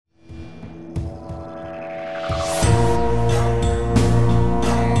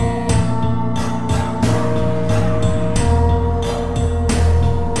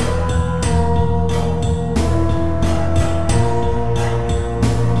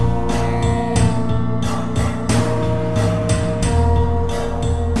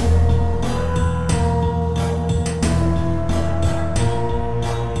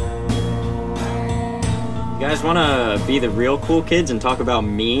be the real cool kids and talk about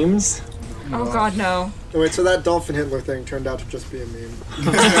memes? Oh God, no. Oh, wait, so that dolphin Hitler thing turned out to just be a meme.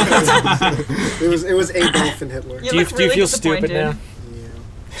 it was a dolphin Hitler. Do you feel stupid now? Yeah.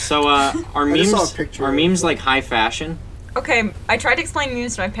 So, are memes like high fashion? Okay, I tried to explain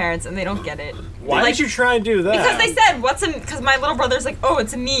memes to my parents and they don't get it. Why did you try and do that? Because they said, because my little brother's like, oh,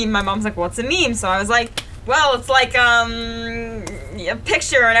 it's a meme. My mom's like, what's a meme? So I was like, well, it's like, a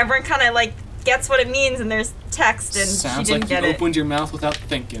picture, and everyone kind of, like, gets what it means, and there's text, and Sounds she didn't like get you it. opened your mouth without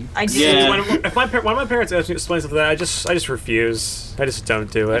thinking. I did. Yeah. If one of my parents asks me to explain something, I just refuse. I just don't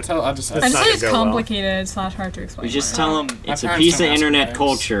do it. I'll just That's And not so it's gonna go well. complicated / hard to explain. We just right? tell them it's a parents piece of don't ask internet parents.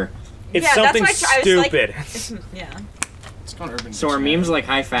 culture. It's Yeah, something that's why I was like, stupid. yeah. It's going urban. So are memes like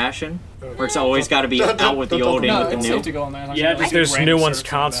high fashion? Where it's always got to be Don't- out with the don't old, in talk with it's the safe new? to go on there. Yeah, Like, there's random new ones search and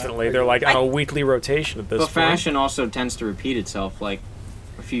constantly. They're like on a weekly rotation at this But point. fashion also tends to repeat itself. Like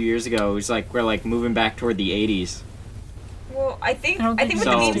a few years ago, it was like we're like moving back toward the 80s. Well, I think I don't think with So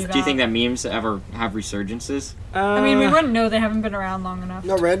the memes memes, do you think that memes ever have resurgences? I mean, we wouldn't know. They haven't been around long enough.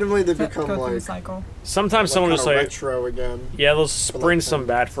 No, randomly they to become go through the like cycle. Sometimes someone just kinda like, retro again. yeah, they'll spring some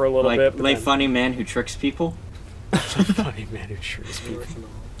bad for a little Like bit. But like then- funny man who tricks people? funny man who shoots people.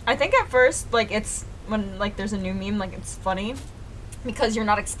 I think at first, like, it's when, like, there's a new meme, like, it's funny because you're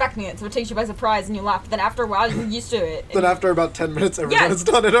not expecting it, so it takes you by surprise and you laugh. But then after a while, you're used to it. Then after about 10 minutes, everyone's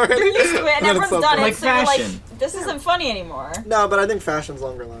done it already. You're used to it, and then it's everyone's so done funny. it, Like so you're fashion. like, this isn't funny anymore. No, but I think fashion's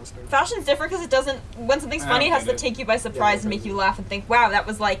longer lasting. Fashion's different because it doesn't, when something's I funny, it don't has to get it. take you by surprise and make you laugh and think, wow, that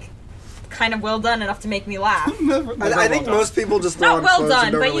was, like, kind of well done enough to make me laugh. I think most people just throw Not on well clothes and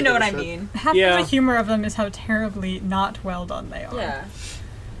done, don't but really you know give what a I shit. mean. Half Yeah. of the humor of them is how terribly not well done they are. Yeah.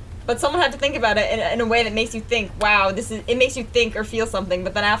 But someone had to think about it in a way that makes you think, wow, it makes you think or feel something,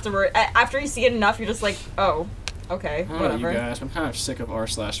 but then after you see it enough, you're just like, oh, okay, I don't know you whatever. guys, I'm kind of sick of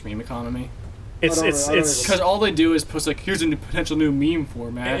r/meme economy. It's I don't it's know, I don't it's Because all they do is post like, here's a new, potential new meme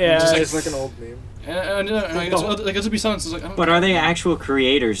format. Yeah, and It's like an old meme. it'll be something. So like, I don't But are they actual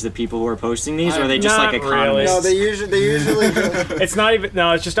creators, the people who are posting these, or are they just Not like really. economists? No, they usually it's not even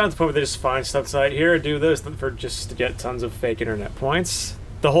no. It's just down to the point where they just find stuff. It's like here, do this for just to get tons of fake internet points.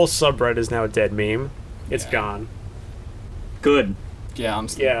 The whole subreddit is now a dead meme. It's Yeah. gone. Good. Yeah,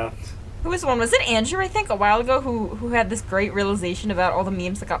 honestly. Yeah. Who was the one? Was it Andrew, I think, a while ago, who had this great realization about all the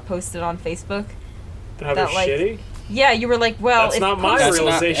memes that got posted on Facebook? How they're That, like, shitty. Yeah, you were like, well, That's if not my That's not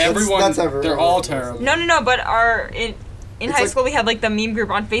realization. everyone. That's everyone. They're all terrible. No, but in It's high like- school we had like the meme group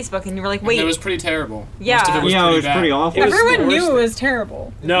on Facebook, and you were like, wait, It was pretty terrible. Yeah. Most of it was Yeah, it was bad. pretty awful. It was Everyone the knew worst it was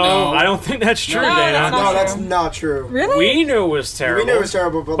terrible. No, No. I don't think that's true, No, Dana. that's not No, that's true. not true. Really? We knew it was terrible. We knew it was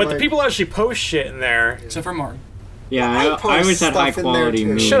terrible, but But like, the people actually post shit in there. Except for Mark. Yeah, I I post always had stuff high in there, quality too.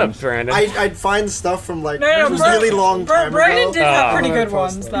 memes. Shut up, Brandon. I'd find stuff from like No, really long time Brandon ago. did have pretty Oh. good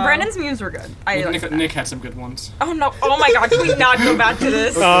ones, though. Brandon's memes were good. I liked that. Nick had some good ones. Oh no! Oh my God! Can we not go back to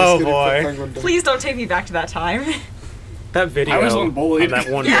this? Oh, Just kidding, boy. Penguin did. Please don't take me back to that time. That video. I was one bullied. On that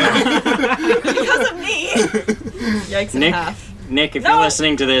one. Because of me. Yikes in Nick, half. Nick, if No. you're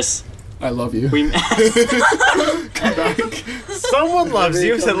listening to this, I love you. we Someone loves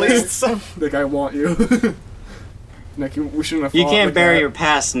you. At least some. Nick, I want you. Nick, we shouldn't have you fought can't like bury that. your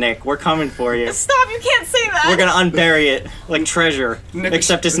past, Nick. We're coming for you. Stop! You can't say that. We're gonna unbury it like treasure. Nick,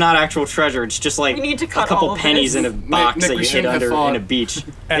 Except it's not actual treasure. It's just like We need to a cut couple all of pennies this. in a box Nick, that we you hid shouldn't have under fought. in a beach.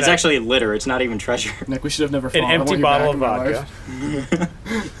 And It's a- actually litter. It's not even treasure. Nick, we should have never fought. An I empty want you bottle back of in my vodka.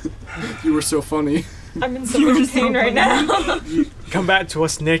 life. You were so funny. I'm in so much pain right now. Come back to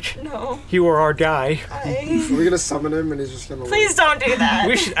us, Nick. No. You are our guy. We're gonna summon him and he's just gonna. Please don't do that.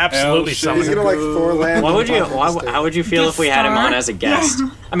 We should absolutely shit. summon He's him. gonna like Thor land. What would you? on How would you feel if we had him on as a guest?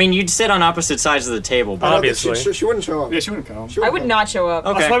 I mean, you'd sit on opposite sides of the table, but Obviously. She wouldn't show up. Yeah, she wouldn't come. She I wouldn't would come. not show up.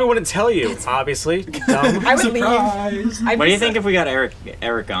 Okay. That's why we wouldn't tell you, obviously. Dumb. I would leave. I'd What be do you think if we got Eric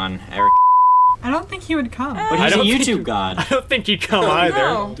on? Eric, I don't think he would come. but I he's a don't think YouTube god. I don't think he'd come either.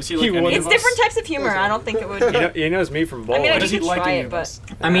 No. Does he like any wouldn't. It's of us? different types of humor. I don't think it would. He knows me from I bowling. mean, I Does guess he you could like try any it, of but us?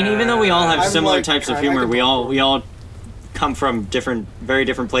 I mean, even though we all have I'm similar like, types of I humor, can we follow. all come from very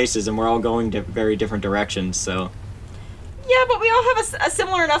different places, and we're all going very different directions. So yeah, but we all have a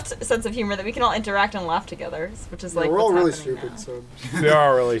similar enough sense of humor that we can all interact and laugh together, which is like We're all what's really happening stupid, now. so. We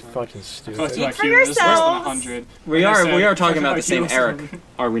are really fucking Speak stupid. for yourselves. 100. we Like I are said, we are talking social about the same IQ is Eric, 700.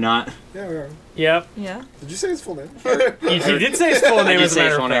 are we not? Yeah, we are. Yep. Yeah. Did you say his full name? He did say his full I name did as a say matter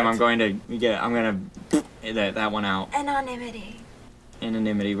his of full name. fact. I'm gonna that one out. Anonymity.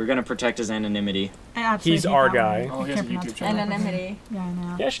 Anonymity. We're gonna protect his anonymity. I absolutely He's hate our that guy. one. Oh, he has a Can't pronounce YouTube it. channel. Anonymity. Yeah, I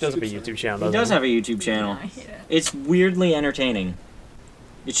know. Yeah, she does have a YouTube channel. He doesn't does have a YouTube channel. I hate it. It's weirdly entertaining.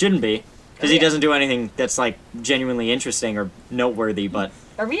 It shouldn't be, because he doesn't do anything that's like genuinely interesting or noteworthy. But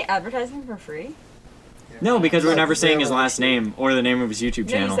Are we advertising for free? Yeah. No, because we're never saying his Yeah. last name or the name of his YouTube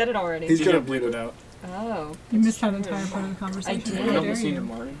Yeah, you channel. said it already. He's You gonna can't bleep it out. Oh. You missed that entire part of the conversation. I did. How I'm dare listening to you?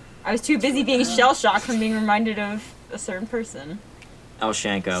 Martin. I was too busy being shell-shocked from being reminded of a certain person. El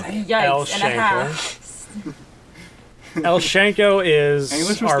Shanko. Yikes El and a half. El Shanko is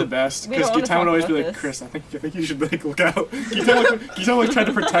English was our the best We because don't wanna Gitana would always talk be about like, this. Chris, I think you should like look out. Gitana like tried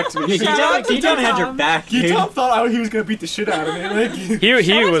to protect me. Yeah, Keaton had your back, dude. Gitana thought he was gonna beat the shit out of me. Like, he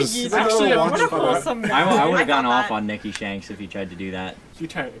was. actually, What What a wholesome guy. I would have gone thought off that. on Nicky Shanks if he tried to do that. if you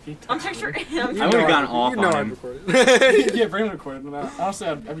try, if you I'm sure. You I would've know gone I- off you know on I him. recorded. yeah, bring him recorded. But honestly,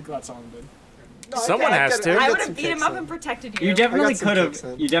 I'd be glad someone did. No, I Someone got- has got- to. I I got would some have beat him kicks up in. and protected you. You definitely got some could kicks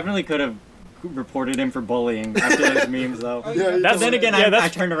have. in. You definitely could have reported him for bullying after those memes, though. Yeah, you That's- Then told again, me. Yeah, I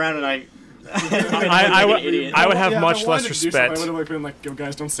that's- turned around and I. I would. would- I would have Yeah, if much I wanted less to do something, respect. I would have like been like, yo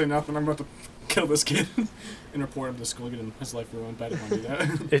guys, don't say nothing. I'm about to kill this kid and report him to school, get his life ruined. But I didn't want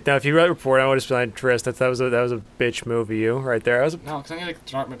to do that. Now, if you write a report, I would have been like, Tris, that was a bitch move of you right there. I was. No, because I like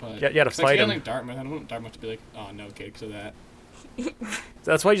Dartmouth. Yeah, you gotta fight him. Like Dartmouth. I don't want Dartmouth to be like, oh no, kid, because of that.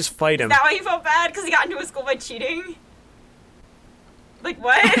 That's why you just fight Is him. that why you felt bad? Because he got into a school by cheating? Like,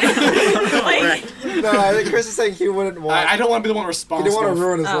 what? like, No, I think Chris is saying he wouldn't want. I don't want to be the one He responsible. didn't want to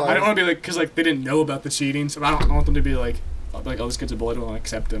ruin his Oh. life. I don't want to be like, because like they didn't know about the cheating, so I don't want them to be like, oh, this kid's a bully. I don't want to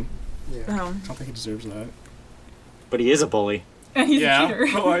accept him. Yeah. oh. I don't think he deserves that. But he is a bully. And he's yeah, a cheater.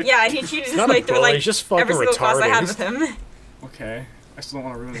 but like, Yeah, and he cheated his not a way through bully, like he's just fucking every single class I had retarded. with him. okay. I still don't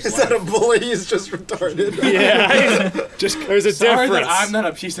want to ruin his Is life. that a bully? He's just retarded. Yeah. Just There's a sorry difference. that I'm not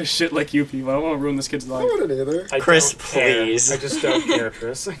a piece of shit like you people. I don't want to ruin this kid's I life. wouldn't either. I Chris, don't care. please. I just don't care,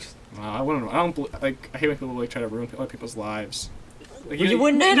 Chris. No, I wouldn't. I don't like. I hate when people like try to ruin other people's lives. Like, You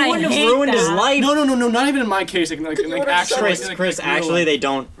wouldn't. Man, You I wouldn't have hate ruined his that. life. No, not even in my case. Like You like would've actually, said- Chris, like, Chris, like, real actually, life. they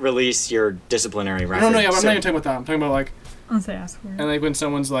don't release your disciplinary record. No, yeah, but I'm so- not even talking about that. I'm talking about like, Unless they ask for it. and like when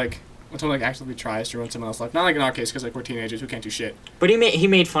someone like actively tries to ruin someone else's life. Not like in our case, because like we're teenagers who can't do shit, But he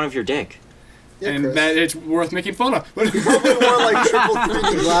made fun of your dick. Yeah, and Chris. that it's worth making fun of. He probably wore like triple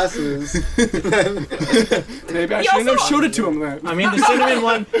 3D glasses. Maybe I He shouldn't have also- showed it to him then. I mean, the cinnamon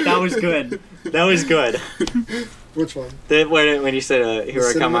one, that was good. That was good. Which one? When you said, "Here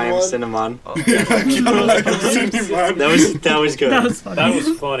I come, I am cinnamon cinnamon." That That was good. That was funny. That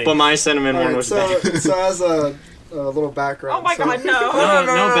was funny. But my cinnamon one Alright, was so bad. so as a little background. Oh my so, god, no. No, No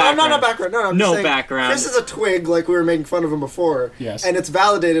I'm not background. a background. No, I'm No just saying, background. Chris is a twig, like we were making fun of him before. Yes. And it's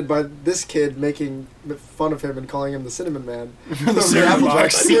validated by this kid making fun of him and calling him the Cinnamon Man. The cereal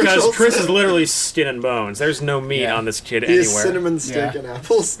box. because commercials. Chris is literally skin and bones. There's no meat Yeah. on this kid He is anywhere. cinnamon stick Yeah. and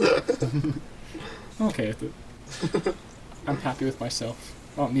apples. Okay with it. I'm happy with myself.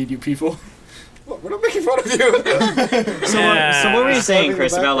 I don't need you people. Look, we're not making fun of you. So what were you saying, Having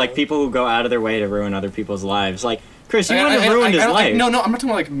Chris, the about like background. people who go out of their way to ruin other people's lives? Like, Chris, you wouldn't have ruined his life. No, I'm not talking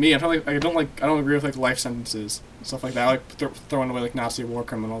about like me. I'm talking like I don't agree with like life sentences stuff like that. I like throwing away like Nazi war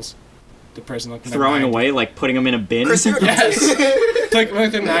criminals to prison. Like, when they're Throwing 90. away, like putting them in a bin. Chris, you Yes. It's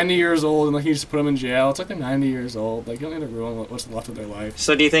like they're 90 years old and like you just put them in jail. It's like they're 90 years old. Like you don't need to ruin what's left of their life.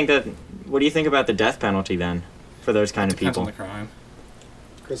 So do you think that? What do you think about the death penalty then, for those kind of Depends on people? the crime.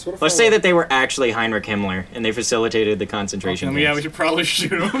 Chris, what if Let's I say went- that they were actually Heinrich Himmler and they facilitated the concentration Okay, yeah, we camps. should probably shoot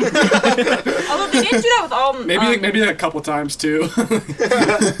them. Although they didn't do that with all. maybe like a couple times too.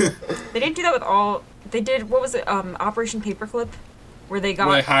 They didn't do that with all. They did. What was it? Operation Paperclip, where they got.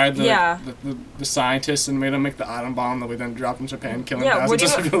 Where they hired Yeah. the scientists and made them make the atom bomb that we then dropped in Japan, killing Yeah. What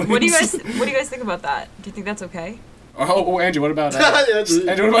thousands do of you civilians. what do you guys think about that? Do you think that's okay? Oh, Andrew, what about Yeah, dude.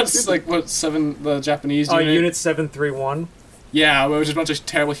 Andrew, what about like the Japanese Oh, unit? Unit 731. Yeah, where it was just a bunch of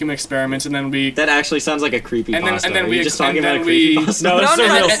terrible human experiments, and then we That actually sounds like a creepypasta. And then Are we- you just talking and about a then we- creepypasta? No, it's No, a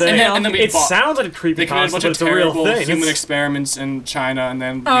no, real and- thing. and then we It bought- sounds like a they creepy committed a pasta, bunch but of it's a real terrible thing. human It's- experiments in China, and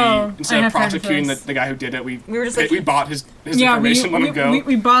then Oh, we, instead I of have heard of prosecuting this. the guy who did it, we We were just like- we bought his Yeah, information, let him go.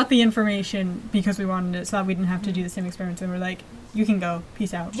 we bought the information because we wanted it, so that we didn't have to do the same experiments. And we're like, you can go,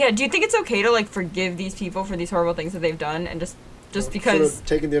 peace out. Yeah. Do you think it's okay to like forgive these people for these horrible things that they've done, and just because? Should've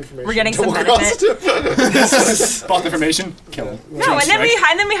taken the information. we're getting to some work benefit. on Bought the information, kill him. No, and then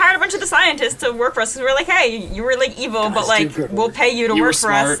we hired a bunch of the scientists to work for us because we were like, hey, you were like evil, but Guys, like do good we'll work. pay you to You were work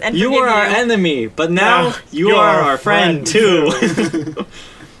for us smart. and You forgive were our you. enemy, but now Now you are our friend too.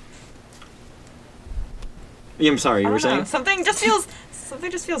 Yeah, I'm sorry, you I were don't know. saying? Something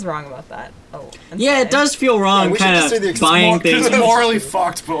just feels wrong about that. Oh. Yeah, it inside. does feel wrong, we should kind just do the of buying explore- things. It's morally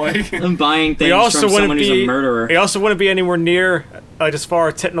fucked, but like I'm buying things We also from wouldn't someone who's be a murderer. We also wouldn't be anywhere near as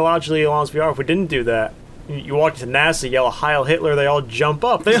far technologically along as we are if we didn't do that. You walk to NASA, yell a Heil Hitler, they all jump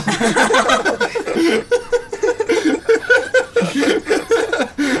up. They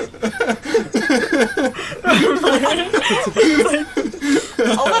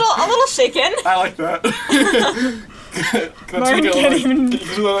a little shaken. I like that. Martin can't even Can you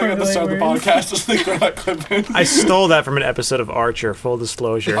do that like at the start of the formulate podcast? Just like throw that clip in. I stole that from an episode of Archer. Full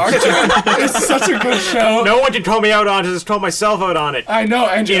disclosure. Archer, it's such a good show. No one can call me out on it. I just called myself out on it. I know,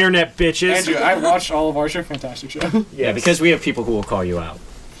 Andrew. Internet bitches. Andrew, I watched all of Archer. Fantastic show. Yeah, because we have people who will call you out.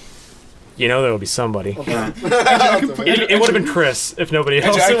 You know there will be somebody. Yeah. It would have been Chris if nobody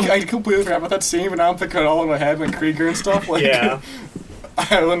else. Andrew, I completely forgot about that scene, but now I'm thinking it all in my head, like Krieger and stuff. Like, Yeah.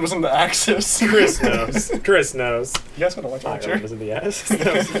 Ireland was in the Axis. Chris knows. Chris knows. You guys want to watch Ireland Archer? was in the ass.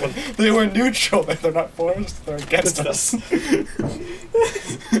 They were neutral. They're not for us. They're against us.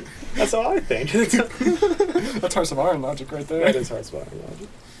 That's all I think. That's Hearts of Iron logic right there. That is hard spot logic.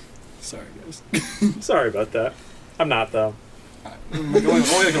 Sorry, guys. Sorry about that. I'm not though. Only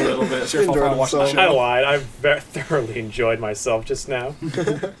like a little bit. It's your fault for not watching the Enjoyed show. I lied. I thoroughly enjoyed myself just now.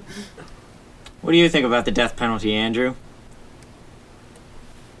 What do you think about the death penalty, Andrew?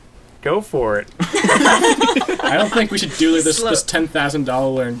 Go for it. I don't think we should do like this Slow.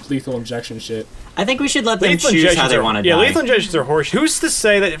 $10,000 lethal injection shit. I think we should let them Lethal choose how injections they are- want to Yeah, die. lethal injections are horse. Who's to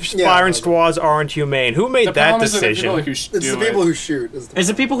say that Yeah. firing squads aren't humane? Who made The that problem is that the decision? people, like, who It's do the people it. who shoot. Is the It's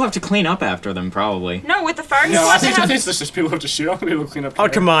the people who have to clean up after them, probably. No, with the firing No, I squad, they think have. it's just people who have to shoot. I don't think people who clean up. Oh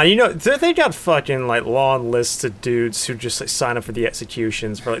come on! You know they got fucking like long lists of dudes who just like sign up for the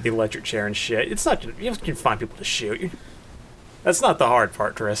executions for like the electric chair and shit. It's not you can find people to shoot. That's not the hard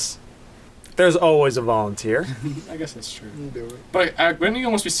part, Chris. There's always a volunteer. I guess that's true. You do it. But wouldn't you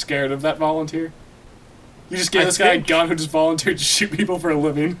almost be scared of that volunteer? You just gave I this guy a think- gun who just volunteered to shoot people for a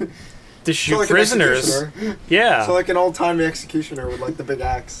living. To So shoot like an prisoners. executioner. Yeah. So like an old-timey executioner with like the big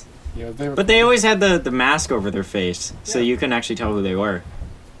axe. Yeah, they were. But they always had the mask over their face, so Yeah. you couldn't actually tell who they were.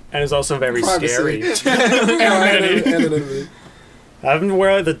 And it's also very scary. Privacy. Anonymity. Have them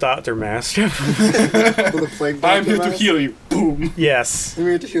wear the doctor mask. With a plague I'm doctor here to mask. heal you. Boom. Yes. I'm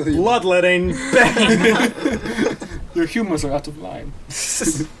here to heal you. Bloodletting. Bang. Your humors are out of line.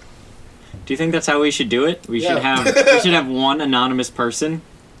 Do you think that's how we should do it? We should Yeah. have one anonymous person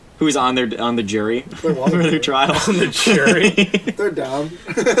who's on the jury They're for their welcome. trial. On the jury. They're down.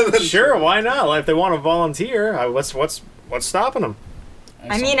 Sure, why not? Like, if they want to volunteer, what's stopping them?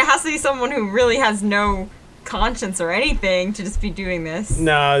 I mean, it has to be someone who really has no conscience or anything to just be doing this.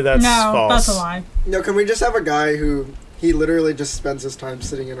 No, that's No, false. that's a lie. No, can we just have a guy who he literally just spends his time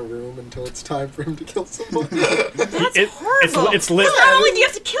sitting in a room until it's time for him to kill someone? That's horrible. It's lit. Because not only do you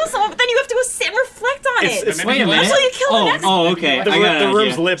have to kill someone, but then you have to go sit and reflect on It's- it. it's- Wait a minute. Until you kill the next Oh, okay. The, I got an the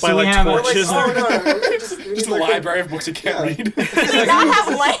room's idea. lit by So we like have We're like, torches. oh no, we just Just a like library of books you can't Yeah. read. Do you not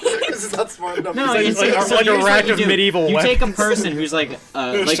have lights? This is not smart enough. No, It's it's like- so like a here's rack what you of do. medieval You take a weapons. person who's like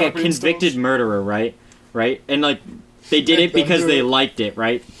a Sharpening convicted stones. murderer, right? And like they did it Make them because do they it. liked it,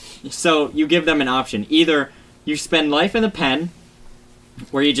 right? So you give them an option. Either you spend life in the pen,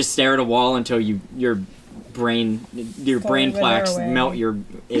 where you just stare at a wall until your brain wither plaques away. melt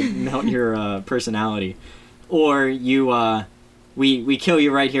your personality, or you we kill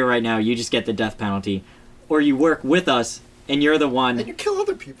you right here right now. You just get the death penalty, or you work with us and you're the And one. you kill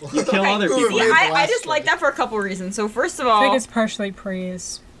other people. You kill other Who people. would See, be the I last just like one? that for a couple of reasons. So first of I all, think it's partially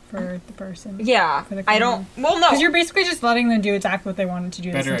praise for the person. yeah, for the I don't. Well, no. Because you're basically just letting them do exactly what they wanted to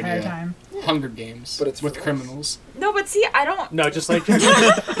do Better this entire idea. time. Hunger Games. But it's with for criminals. No, but see, I don't. No, just like Like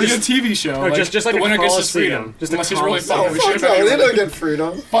a TV show. No, just like the a winner gets his Coliseum. freedom. Just a Unless he's really Coliseum. Oh, fucking. We fuck should no, have they don't get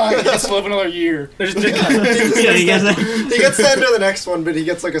freedom. Fine, he gets to live another year. there's He Yeah, you gets, guys- he gets to enter the next one, but he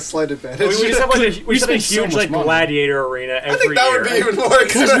gets like a slight advantage. we just have like a, we just have a spend so huge much like money. gladiator arena every I think that year. would be even more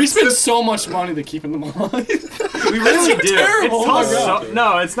Because we spend expensive. so much money to keeping them alive. We really do. terrible. It Oh my costs God.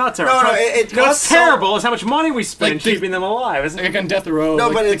 no, it's not terrible. No, it No, costs it's terrible. It's how much money we spend Like, the- keeping them alive. Isn't Like on death row. No,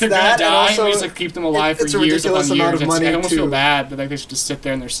 like, but like it's they're that, gonna and die, also we just like keep them alive it's for a years upon ridiculous amount years. of money I almost feel to- bad that like they should just sit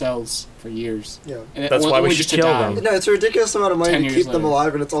there in their cells for years. Yeah. And That's why we only should just to kill die. them. No, it's a ridiculous amount of money 10 to years keep them later.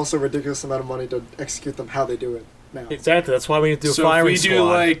 alive, and it's also a ridiculous amount of money to execute them how they do it now. Exactly. That's why we need to do a So if firing we do squad.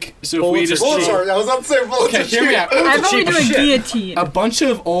 like, so if we Bullets are just Bullets cheap. are, I was about to say bullets okay, are hear me cheap. out. I thought we cheap do as a shit. guillotine. A bunch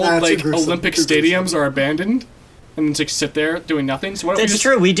of old Nah, too like gruesome, Olympic too gruesome. stadiums are abandoned, and then just sit there doing nothing. So what if we That's just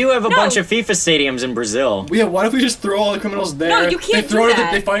true. We do have a No. bunch of FIFA stadiums in Brazil. Yeah, what if we just throw all the criminals there? No, you can't They throw do to the,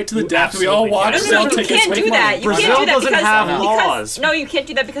 that. they fight to the You death. We all absolutely watch. can't. Sell You tickets, can't make do that. money. You Brazil can't do that doesn't because, have because laws. No, you can't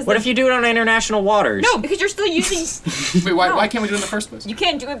do that because What if you do it on international waters? No, because you're still using. Wait, why, No. why can't we do it in the first place? You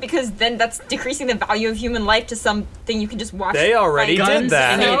can't do it because then that's decreasing the value of human life to something you can just watch. They already fight did guns,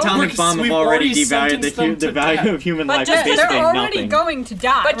 that. And the you know? atomic bomb have We've already already devalued sentenced them the to value death. of human But life. just to because They're basically already nothing. going to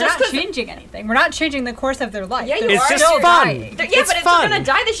die. But We're just not 'cause- changing anything. We're not changing the course of their life. Yeah, They're It's are just still fun. dying. Yeah, It's but if fun. they're gonna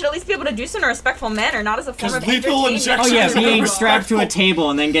die, they should at least be able to do so in a respectful manner, not as a form 'Cause of lethal entertainment. injection- Oh yeah, being Respectful. strapped to a table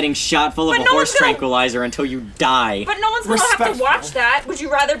and then getting shot full of But a no horse one's gonna- tranquilizer until you die. But no one's gonna have to Respectful. watch that. Would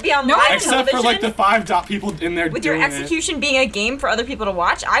you rather be on No, live Except television for like the 5 people in there with your doing it. execution being a game for other people to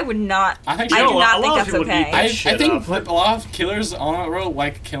watch? I would not. I think I you do know, not a think lot of that's people would okay. I shit think up. a lot of killers on that road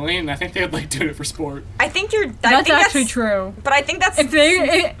like killing, and I think they'd like doing it for sport. I think you're. I That's think actually true. But I think that's. If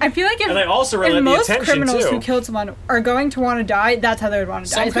they, I feel like And they also if really the most attention criminals too. who killed someone are going to want to die, that's how they would want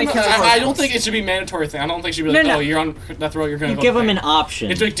to die. Some is by criminals, killing I someone don't else. think it should be a mandatory thing. I don't think it should be No, like, no. oh, you're on death row, you're gonna You go give them fight. an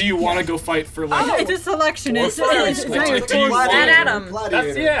option. It's like, do you want to go fight for like? Oh. It's a selection. It's Or fire it's not squad. your Like, do you force. want- Mad Adam. That's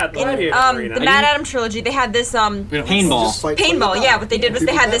Gladiator Arena. The Mad Adam trilogy. They had this We don't- Paintball. Just fight till you paintball. die. Yeah, what they did was they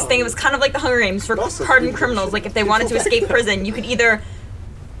People had this die. thing. It was kind of like the Hunger Games for Also, hardened people criminals. shoot Like if they wanted to people escape back. prison, you could either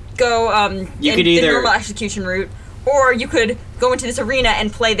go You in could the either- normal execution route, or you could go into this arena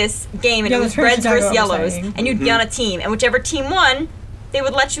and play this game, and Yeah, it was that's what reds Chicago versus was yellows, saying. and you'd be on a team, and whichever team won, they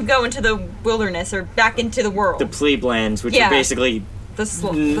would let you go into the wilderness or back into the world. The pleblands, which Yeah. are basically the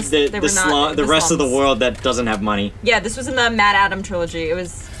the rest of the slums. world that doesn't have money. Yeah, this was in the Mad Adam trilogy. It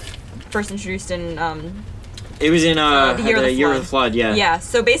was first introduced in It was in The Year of the Year of Flood. the Flood. Yeah. yeah.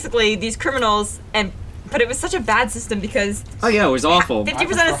 So basically, these criminals but it was such a bad system because Oh yeah, it was awful. 50% I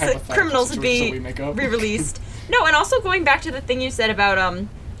prefer of hypothetical criminals would situations be that we make up. re-released. No, and also going back to the thing you said about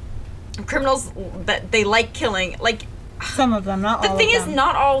criminals that they like killing. Like Some of them, not the all thing of is, them.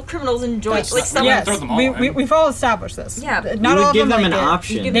 not all criminals enjoy. That's Like not- some. Yes, throw them all in. we've all established this. Yeah. Not You all would of give them like an it.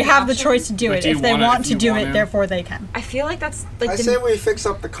 option. You They the have the option. choice to do But it. do you If they want it want if to you do want it, to? therefore they can. I feel like that's like I the. say we fix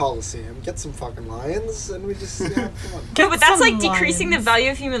up the Coliseum, get some fucking lions, and we just have fun. No, but that's some like decreasing the lions. value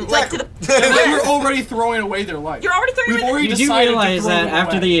of human life to the. Like, you're already throwing away their life. You're already throwing We've away already You do decided to realize throw that them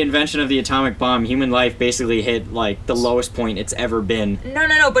after away. the invention of the atomic bomb, human life basically hit like the lowest point it's ever been.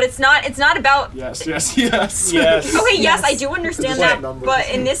 No, but it's not. It's not about. Yes. Yes. Okay, yes, Yes. I do understand Just that, like numbers. but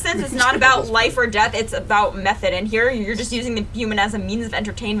in this sense, it's not about life or death. It's about method, and here you're just using the human as a means of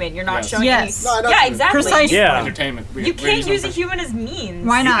entertainment. You're not Yes. showing Yes. No, I know any. know Yeah, what you mean. exactly. Precisely. Yeah. Entertainment. You can't use a human as means.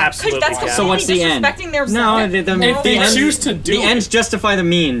 Why not? Absolutely. Because that's can. So what's the end? disrespecting their No, subject. If they end- choose to do the it. ends justify the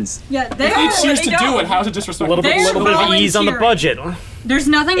means. Yeah, they If they are. choose they to do don't. it, how's it A disrespectful? little bit They're of ease on the volunteering. budget. There's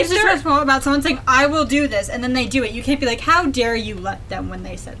nothing If they're- disrespectful about someone saying, "I will do this," and then they do it. You can't be like, "How dare you let them?" when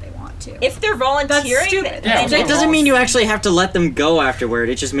they said they want to. If they're volunteering, stupid. Yeah, then It doesn't mean you actually have to let them go afterward.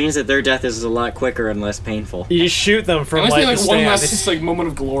 It just means that their death is a lot quicker and less painful. You just shoot them from Unless like they the like one stand. last just, like moment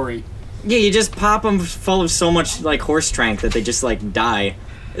of glory. Yeah, you just pop them full of so much like horse strength that they just like die.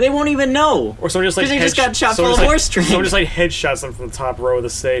 They won't even know. Or someone just like 'Cause they just got shot someone full of just, horse strength. Someone just like headshots them from the top row of the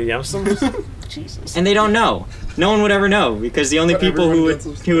stadium. Jesus. And they don't know. No one would ever know because the only But people everyone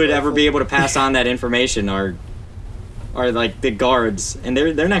gets who would a ever be able to pass on that information are like the guards, and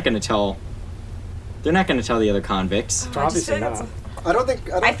they're not going to tell. They're not going to tell the other convicts. I just feel Obviously like not. I don't think.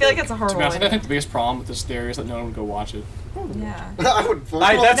 I feel like it's a To horrible. be honest, I idea. think the biggest problem with this theory is that no one would go watch it. Yeah. I wouldn't.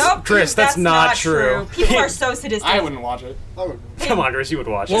 That's- Nope, Chris, that's not true. People are so sadistic. I wouldn't watch it. I would. Come on, Chris, you would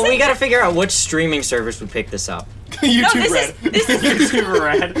watch Well, it. we got to figure out which streaming service would pick this up. YouTube this Red. is YouTube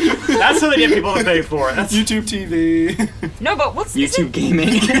Red. That's how they get people to pay for it. That's YouTube TV. no, but what's YouTube gaming.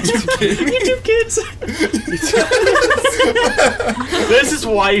 YouTube Kids. This is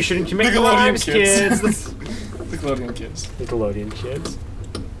why you shouldn't commit Nickelodeon crimes, kids. kids. Nickelodeon Kids. Nickelodeon kids.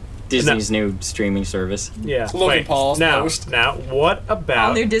 Disney's new streaming service. Yeah. Logan Wait, Paul's now, post. now, what all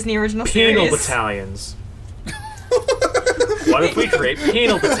about new Disney original penal series? battalions? What if we create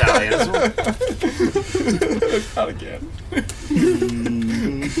penal battalions? Not again.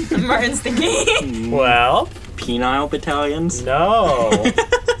 Martin's thinking. Well, Penile battalions. no.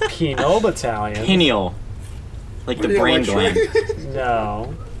 Penal battalions. Pineal. Like the brain gland.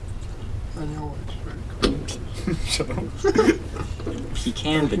 No. I know Shut up.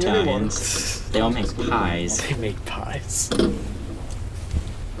 Pecan battalions. They all make pies. They make pies.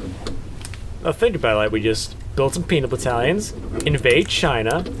 Now think about it, like we just built some penal battalions, invade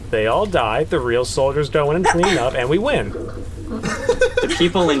China, they all die, the real soldiers go in and clean up, and we win. The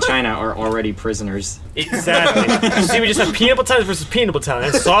people in China are already prisoners. Exactly. See, we just have penal battalions versus penal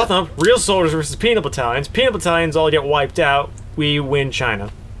battalions, soft them, real soldiers versus penal battalions all get wiped out, we win China.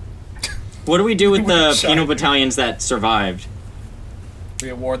 What do we do with the China. penal battalions that survived? We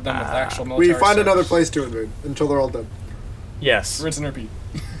award them with actual military We find service. another place to invade until they're all dead. Yes. Rinse and repeat.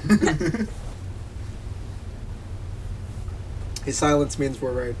 His silence means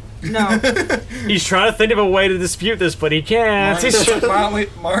we're right. No. He's trying to think of a way to dispute this, but he can't.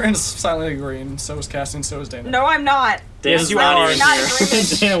 Martin's silently agreeing, so is Cassie, so is Dana. No, I'm not. Yes, you Dana's are. not Not here. agreeing.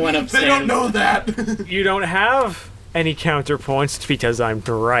 Dana went They upstairs. don't know that! You don't have Any counterpoints? It's because I'm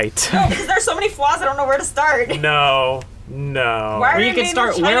right. No, because there's so many flaws, I don't know where to start. No. Why are Or you you could invading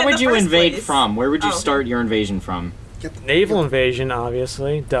start. China Where in would the you first invade place? from? Where would you Oh. start your invasion from? Naval invasion,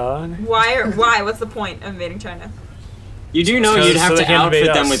 obviously. Duh. Why? What's the point of invading China? You do know So- you'd so have they to can invade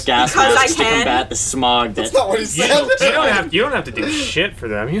outfit them us. with gas Because masks I to can. combat the smog That's that. not what he You said. don't have to do shit for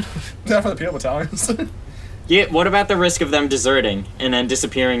them. You Not for the people battalions. Yeah. What about the risk of them deserting and then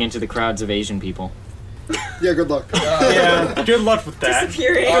disappearing into the crowds of Asian people? Yeah, good luck. yeah. Good luck with that.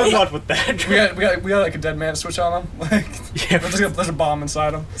 Disappearing. Good luck with that. we got like a dead man switch on them. Like Yeah. there's a bomb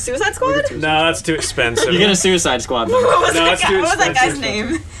inside them. Suicide Squad? No, that's too expensive. You're gonna suicide squad them. What was, No, that, it's guy, too what was that guy's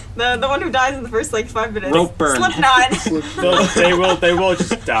expensive. name? The one who dies in the first like 5 minutes. Rope burn. Slipknot. They will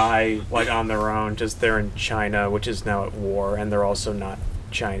just die like on their own. Just they're in China, which is now at war, and they're also not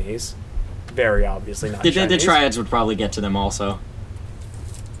Chinese. Very obviously not The Chinese. triads would probably get to them also.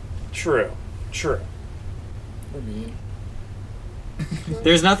 True.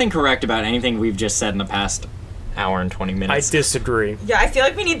 There's nothing correct about anything we've just said in the past hour and 20 I minutes. disagree. Yeah, I feel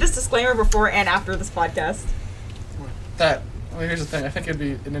like we need this disclaimer before and after this podcast. Well, here's the thing. I think it'd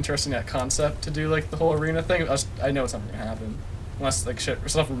be an interesting concept to do like the whole arena thing. I know it's not gonna happen unless like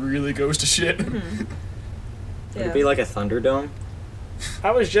stuff really goes to shit. Would it be like a Thunderdome?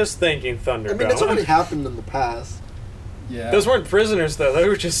 I was just thinking Thunderdome. I mean, it's already happened in the past. Yeah. Those weren't prisoners though. They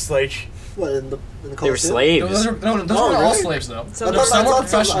were just like What, in the They were Coliseum? slaves. Those are, no, those Oh, weren't all really? slaves though. So I There were thought, some were I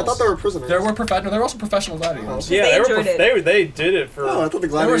professionals. thought they were prisoners. There were also professional gladiators. yeah, They they enjoyed were it. they did it for Oh, I thought the There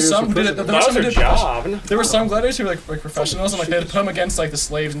were gladiators some were did it. prisoners. There were that some was who their did job. There were some gladiators who were like professionals and like they had to put them against like the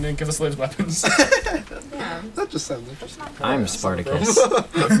slaves and didn't give the slaves weapons. Yeah. That just sounds interesting. I'm Spartacus.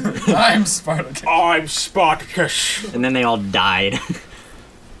 I'm Spartacus. I'm Spartacus. And then they all died.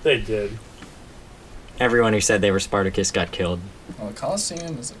 They did. Everyone who said they were Spartacus got killed. Well, the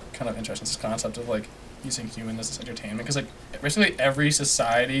Colosseum is kind of interesting. This concept of like using humans as entertainment because like basically every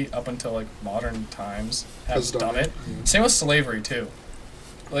society up until like modern times has done it. Same with slavery too.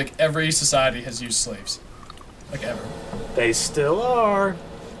 Like every society has used slaves, like ever. They still are.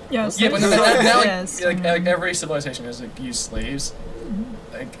 Yeah, Yeah, but now yes. like every civilization has like used slaves.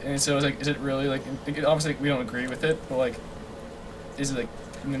 Like, and so it's like, is it really like? Obviously, we don't agree with it, but like, is it like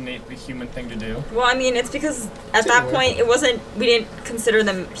an innately human thing to do? Well, I mean, it's because at that point it wasn't. We didn't consider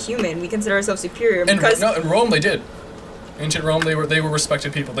them human. We consider ourselves superior And because no, in Rome they did. Ancient Rome, they were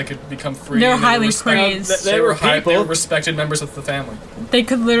respected people. They could become free. They're and they were highly respected- praised. They were they people. were respected members of the family. They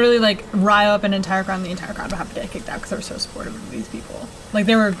could literally like rile up an entire crowd, and the entire crowd would have to get kicked out because they were so supportive of these people. Like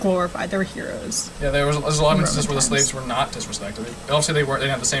they were glorified. They were heroes. Yeah, there's a lot of instances where the Roman slaves were not disrespected. Obviously, they didn't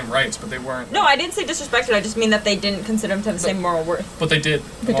have the same rights, but they weren't. no, I didn't say disrespected. I just mean that they didn't consider them to have the same moral worth. But they did.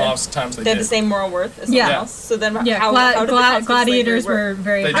 They A lot did. of times they They have did. the same moral worth as Yeah. someone else. So then Yeah, how did the concept of gladiators slavery were work?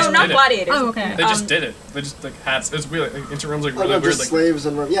 very. They No, just not did it. gladiators. Oh, okay. They just did it. They just like had. It's weird. Like, ancient Rome's like Oh, really no, weird. just Like slaves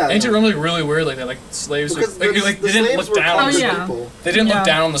and yeah. ancient Rome was like really weird. Like they like slaves. Because Like, the they didn't slaves look were down. common Oh, yeah. people. They didn't Yeah. look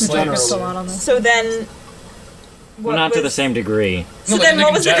down on the We slaves. focused a lot on this. So then. what Well, not to was- the same degree. So No, then, like, what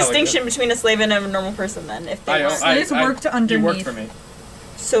in was the general, like distinction between a slave and a normal person then? If they I- were Slaves worked You underneath. worked for me,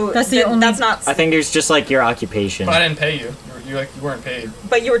 so That's the then only- that's not. I think there's just like your occupation. but I didn't pay you. You weren't paid.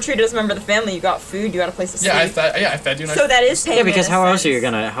 But you were treated as a member of the family. You got food. You got a place to sleep. Yeah, I fed you. And So that is payment. Yeah, because in a how else are you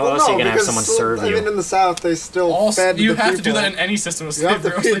sense. gonna how Well, else are no, you gonna have because someone still- serve I mean, you? in the South, they still Also, fed you the have to do people. that in any system of You have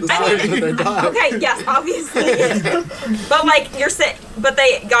slavery. to feed the slaves when they die. Okay, yes, obviously. But like but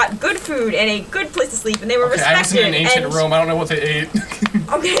they got good food and a good place to sleep, and they were Okay, I respected. wasn't in ancient and, Rome. I don't know what they ate.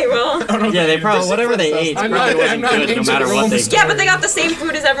 Okay, well. Yeah, they probably whatever they ate I'm probably not- wasn't I'm not good no ancient matter what Rome they historian. did. Yeah, but they got the same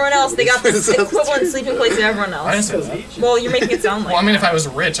food as everyone else. They got the equivalent sleeping place as everyone I didn't else. say that. Well, you're making it sound like. Well, I mean, if I was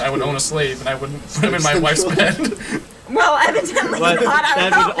rich, I would own a slave, and I wouldn't put him in my wife's bed. Well, evidently But not. I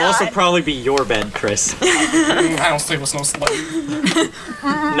that hope would also not. probably be your bed, Chris. I don't sleep with no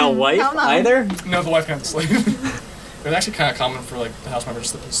slave. No wife no. either? No, the wife can have the slave. It was actually kind of common for like the house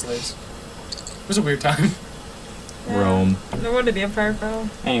members to sleep with slaves. It was a weird time. Rome. No wonder the Empire fell.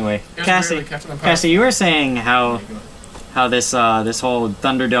 Anyway, It was Cassie, weird, like, Captain Empire. Cassie, you were saying how this this whole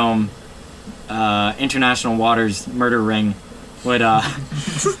Thunderdome international waters murder ring would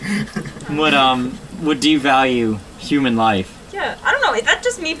would devalue human life. Yeah, I don't know. That's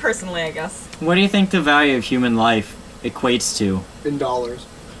just me personally, I guess. What do you think the value of human life equates to? In dollars.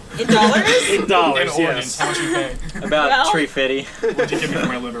 In dollars? In $8, organs, yes. how much you pay? About Well- 350. What'd you give me for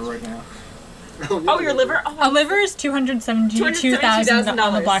my liver right now? Oh, your liver? Oh, A liver is $272,000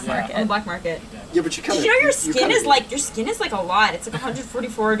 on the black Yeah. market. on the black market. Yeah, but you kind Did of. you know your skin is like a lot? It's like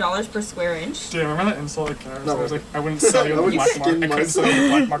 $144 per square inch. Do you remember that insult? Like, I No. was like, I wouldn't sell you I on the wouldn't black skin market. I couldn't sell you on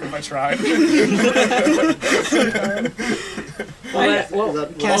the black market if I tried.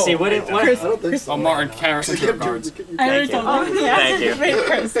 Cassie, what? I don't think so. Oh, Martin, can't You receive can't do cards. it. I already Thank told you. him. Yeah. Thank you. Wait,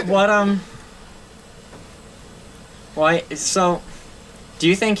 Chris. What Why? So, do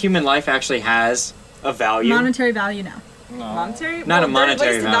you think human life actually has a value? Monetary value now. No. Monetary? Not a monetary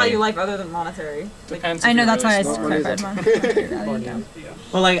There's ways to value. value life other than monetary. Like, Depends. I if know, you're that's why I really smart. clarified monetary value now.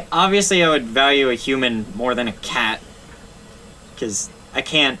 Well, like obviously, I would value a human more than a cat, because I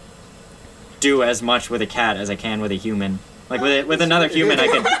can't do as much with a cat as I can with a human. Like with another human, I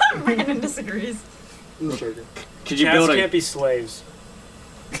can. Brandon disagrees. I'm joking. Could you Cats build a? can't be slaves.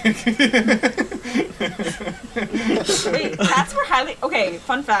 Wait, cats were highly... Okay,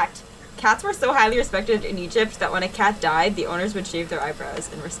 fun fact. Cats were so highly respected in Egypt that when a cat died, the owners would shave their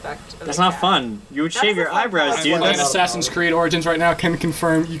eyebrows in respect of That's the not cat. fun. You would That shave is a your fun eyebrows, fact. dude. Playing That's Assassin's Creed Origins right now can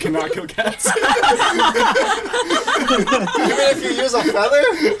confirm you cannot kill cats. Even if you use a feather,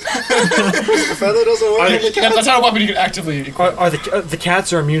 the feather doesn't work. on the cat. That's not a weapon you can actively equip. Are the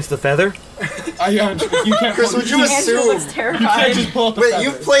cats are immune to the feather? You can't. Chris, would you Andrew looks assume? terrified. just pull up the Wait,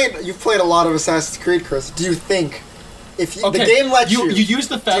 feather. you've played a lot of Assassin's Creed, Chris. Do you think if you, Okay, the game lets you use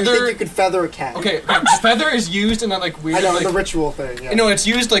the do you think feather. you could feather a cat? Okay, the feather is used in that like weird. I know like, the ritual thing. Yeah. you know, it's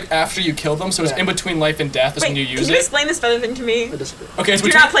used like after you kill them, so it's Yeah. in between life and death is Wait, when you can use you it. explain this feather thing to me? I disagree. Okay, it's Do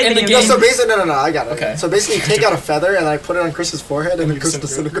between not play in the video game. No, so basically, no, I got it. Okay. So basically, you take out a feather and I put it on Chris's forehead, and then Chris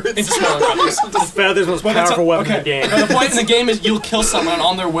disintegrates. Into smaller feathers. The feather's the most But that's powerful weapon in the okay. game. Now, the point in the game is you'll kill someone and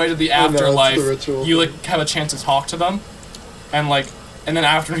on their way to the I know, it's the afterlife. ritual You thing. like have a chance to talk to them, and then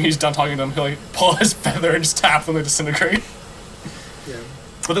after he's done talking to them, he'll like pull his feather and just tap them and disintegrate. Yeah.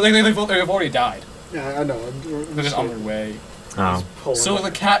 But they've already died. Yeah, I know. They're just on their way. Oh. So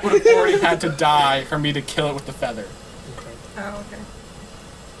the cat would have already had to die for me to kill it with the feather. Oh, okay.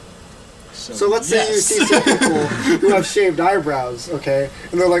 So let's say you yes. see some people who have shaved eyebrows, okay,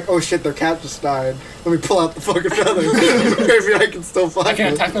 and they're like, "Oh shit, their cat just died. Let me pull out the fucking feather. Maybe I can still find I can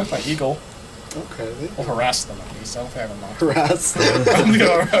it." attack them with my eagle. Okay, Or harass them at least. I don't think I have unlocked. harass. I'm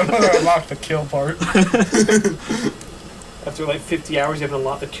gonna unlock the kill part. After like 50 hours, you haven't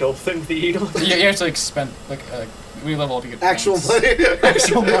unlocked the kill thing with the eagle. Yeah, you have to like spend like when you level up, you get Actual points. money.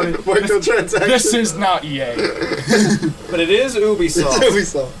 Actual money. Microtransactions. This is not EA. But it is Ubisoft. we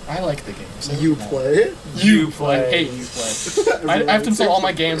saw. I like the game. So You play it. You play. play. I hate you play. I have to install all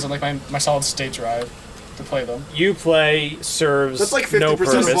my games on like my solid state drive to play them. You play serves That's like no 50%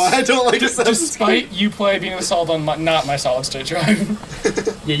 purpose. why I don't like Assassin's Creed. Despite you play being installed on not my solid state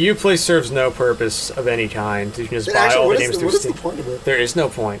drive. Yeah, you play serves no purpose of any kind. You can just But buy actually, all the what games is through the Steam. point of it? There is no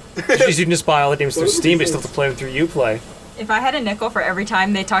point. You can just buy all the games through What is the Steam, but you still have difference? to play them through Uplay. If I had a nickel for every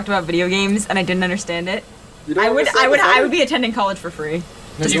time they talked about video games and I didn't understand it, You don't I would understand the I would feather? be attending college for free.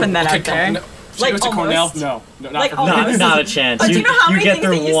 Just You- putting that okay, out there. no. So Like, you went to Cornell? almost. No, not Like, for almost. Not a chance. Oh, do you know how many get things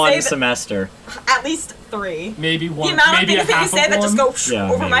that through you one say that- semester. At least 3. maybe one. The amount of maybe things a that you half say of that just one. go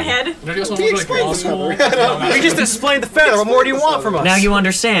Yeah, over my maybe. head. You know, you also He want to go to like, law explains school. the feather. We just explained the feather. What more do you want from us? Now you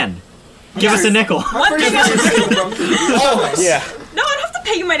understand. Give us a nickel. One thing Always. Yeah. No, I don't have to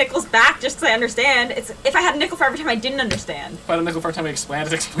pay you my nickels back just because I understand. It's if I had a nickel for every time I didn't understand. If I had a nickel for every time I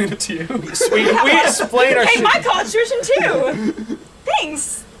explain it to you. We explain our Hey, shit. my college tuition too.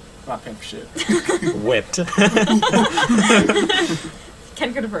 Thanks. I'm not paying for shit. Whipped.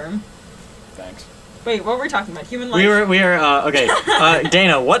 Can confirm. Thanks. Wait, what were we talking about? Human life. we are okay.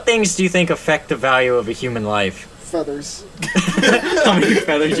 Dana, what things do you think affect the value of a human life? Feathers. How many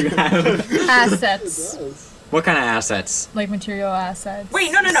feathers you have? Assets. Yes. What kind of assets? Like material assets.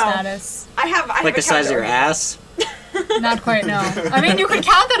 Wait, no. Status. I have Like a the size of your calculator. ass? Not quite, no. I mean, you could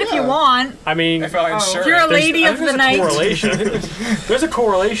count that if you want. I mean, If I Oh. insure If you're a it, lady I of think the there's a night. correlation. There's a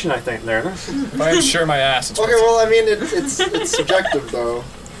correlation, I think, there. if I insure my ass, it's Okay, well, I mean, it's subjective though.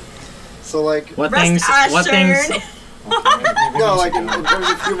 So like, What Rest things? What things? assured. no, like in terms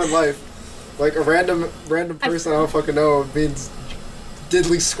of human life, like a random person I don't fucking know means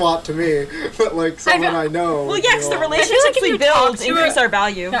diddly squat to me, but like someone I know. Well, yeah, 'cause the you know, relationships if we you talk build to increase a- our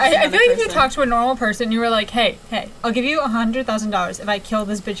value. I to feel another like if you person. talk to a normal person, you were like, hey, I'll give you $100,000 if I kill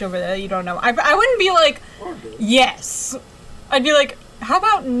this bitch over there that you don't know. I wouldn't be like, yes. I'd be like, how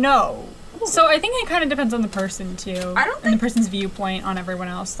about no? So I think it kind of depends on the person too. I don't And the think- person's viewpoint on everyone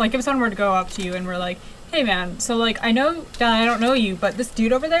else. Like if someone were to go up to you and we're like, hey man, so like I know that I don't know you, but this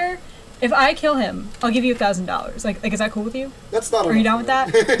dude over there, if I kill him, I'll give you $1,000. Like is that cool with you? That's not. Are you down with that?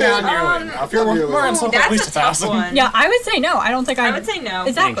 not nearly enough. If you're Not nearly more enough. on something, at That's least a tough 1,000. one. Yeah, I would say no. I don't think I would say no.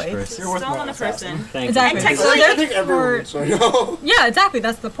 Exactly. Thanks, Chris. You're worth Still more on a than 1,000. person. Thank Exactly. you. And So technically, I that's think everyone for- would say no. Yeah, exactly.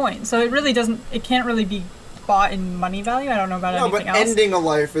 That's the point. So it really doesn't. It can't really be bought in money value. I don't know about No, but anything else. ending a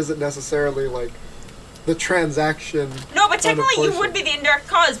life isn't necessarily like the transaction. No, but kind of technically you portion. would be the indirect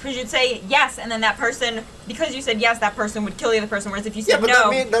cause because you'd say yes, and then that person, because you said yes, that person would kill the other person. Whereas if you Yeah, said but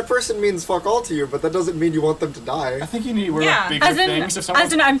no, that person means fuck all to you, but that doesn't mean you want them to I die. think you need to worry Yeah. about bigger As in, things. If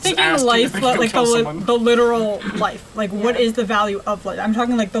someone I'm thinking asked you life, if but you like kill someone. the literal life. Like, what Yeah. is the value of life? I'm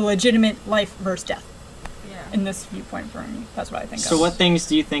talking like the legitimate life versus death yeah. in this viewpoint for me. That's what I think So of. what things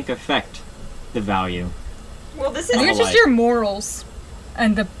do you think affect the value? Well, this I is think it's Life. just your morals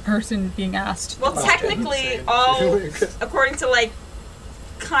and the person being asked. well, about it. technically, all according to like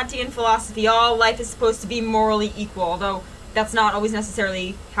Kantian philosophy, all life is supposed to be morally equal. Although that's not always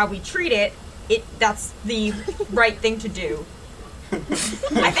necessarily how we treat it. That's the right thing to do.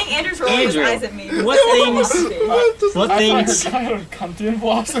 I think Andrew's rolling his Andrew, eyes at me. what things? What things? I heard Kantian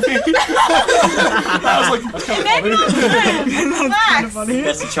philosophy. I was like, that's kind of funny.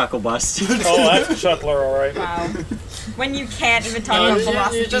 Relax. That's a chuckle bust. Oh, that's a chuckler, all right. Wow. When you can't even talk No, about you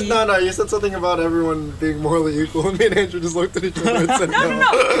philosophy. just you said something about everyone being morally equal, and me and Andrew just looked at each other and said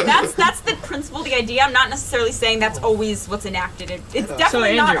No. That's the principle, the idea. I'm not necessarily saying that's always what's enacted. It's So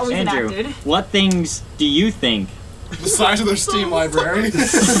definitely not Andrew, always Andrew, enacted. what things do you think? The size of their Steam library.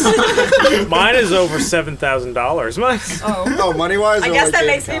 Mine is over $7,000. Mine, Oh. Oh, money wise. I guess that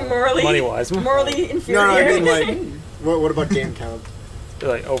makes me morally money-wise, inferior. No, I mean like, what about game count?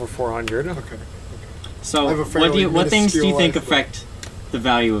 like over 400. Okay. So I have a fairly what things do you minuscule think life, but- affect the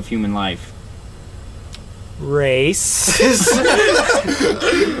value of human life? Race. Andrew,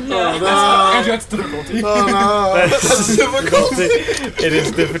 that's difficulty. Oh no, that's difficult. It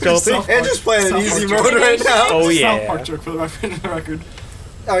is difficulty. Andrew's playing an easy South mode right now. Oh South yeah. Park joke for the record.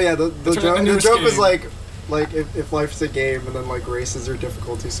 Oh yeah, the It's a joke newest was game. like if life's a game and then like races are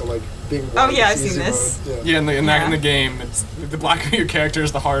difficulty, so like being Oh, white yeah, is I've seen easy this. mode. Yeah, Yeah. in the game, it's the blacker your character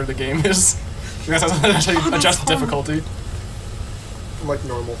is, the harder the game is. That's how you adjust the difficulty. I'm like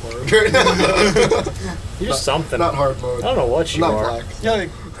normal hard right now. You're something. Not hard mode. I don't know what you not are. black. Yeah, like,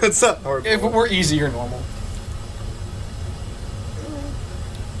 It's not hard if mode. we're easy or normal.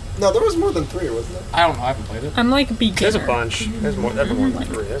 No, there was more than 3, wasn't there? I don't know. I haven't played it. I'm like a beginner. There's a bunch. There's more than 3.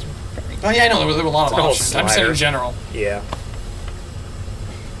 There's, Oh yeah, I know there were a lot of It's a whole options. I'm just saying in slider. general. yeah.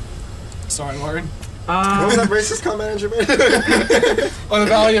 Sorry, Lauren. What was that racist comment Andrew made? Oh, the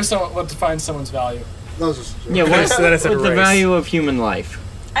value of someone. What defines someone's value? That was just a joke. Yeah, So then it's what's a the race. value of human life?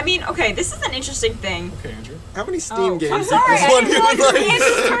 I mean, okay, this is an interesting thing. Okay, Andrew. How many Steam games I'm sorry, equals one I didn't realize human it was life?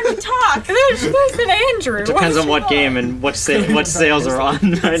 Andrew's turn to talk. They're supposed to be Andrew. Depends on what game and what sales are on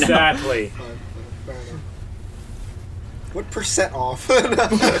right now. Exactly. Fine, fair enough. What percent off?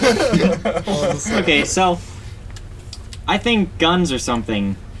 Okay, so I think guns are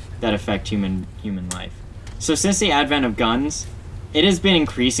something that affect human life. So since the advent of guns, it has been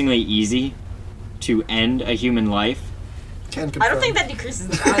increasingly easy to end a human life. Can I don't think that decreases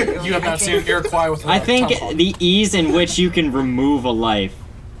the value. You have not seen Iroquois with. I think tomahawk. the ease in which you can remove a life,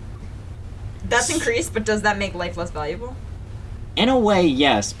 That's increased, but does that make life less valuable? in a way,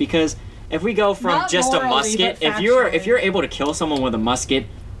 yes, because if we go from Not just a morally, musket, but if you're able to kill someone with a musket,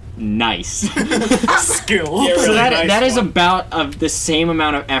 nice. skill. Yeah, So really that nice that is one. about of the same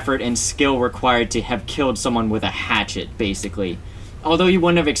amount of effort and skill required to have killed someone with a hatchet, basically. Although you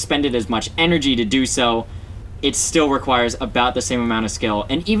wouldn't have expended as much energy to do so, it still requires about the same amount of skill.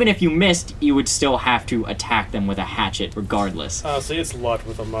 And even if you missed, you would still have to attack them with a hatchet, regardless. See, it's luck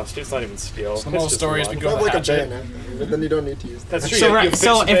with a musket. It's not even skill. Some It's of the just stories luck. we You have like a Hatchet. bayonet, but then you don't need to use that. That's true. So, You right, fix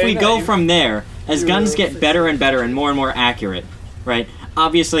so the if we bayonet, go you- from there, as You guns fix get better and better and more accurate, right?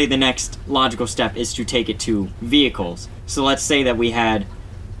 Obviously, the next logical step is to take it to vehicles. So let's say that we had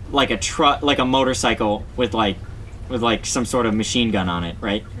like a truck, like a motorcycle with some sort of machine gun on it,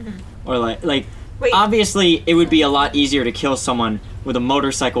 right? Or like Wait. obviously it would be a lot easier to kill someone with a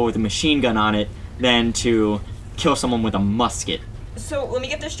motorcycle with a machine gun on it than to kill someone with a musket. So let me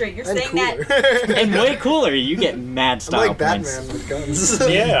get this straight. You're And saying cooler. that. And way cooler, you get mad I'm style like points. Batman with guns.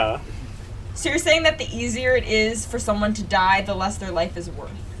 Yeah. So you're saying that the easier it is for someone to die, the less their life is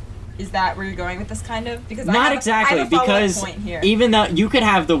worth. Is that where you're going with this kind of? Because I Not have, exactly, I have a follow-up because point here. even though you could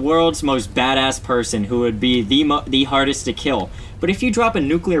have the world's most badass person who would be the hardest to kill, but if you drop a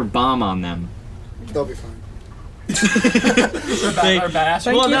nuclear bomb on them, They'll be fine. they, Or badass.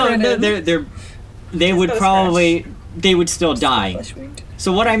 Thank well, you, no, Brandon. they would go to probably they would still die.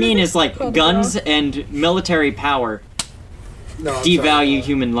 So what I mean is like Call the guns dog. and military power No, I'm devalue sorry.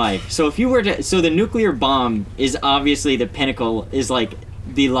 human life. So if you were to, so the nuclear bomb is obviously the pinnacle, is like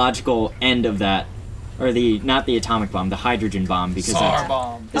the logical end of that, or not the atomic bomb, the hydrogen bomb, because Tsar that's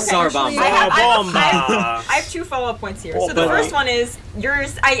bomb. the Tsar bomb. I have Bomba. I have two follow-up points here. So the but- first one is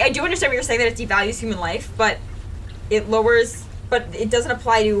yours. I do understand what you're saying, that it devalues human life, but it lowers But it doesn't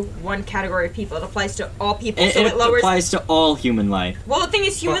apply to one category of people. It applies to all people. It, So it lowers. applies to all human life. Well, the thing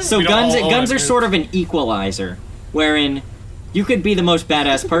is, humans. So We don't all guns own are it. sort of an equalizer, wherein you could be the most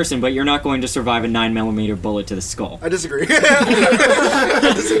badass person, but you're not going to survive a 9mm bullet to the skull. I disagree.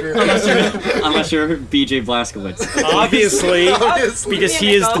 I disagree. Unless you're BJ Blazkowicz. Obviously, Obviously. because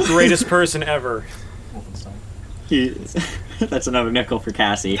he is the greatest person ever. Wolfenstein. That's another nickel for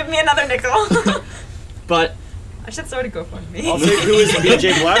Cassie. Give me another nickel. But I should start a GoFundMe. I'll say who is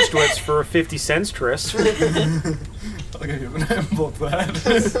BJ Blazkowicz for 50 cents, Tris. I'll give you an envelope for that.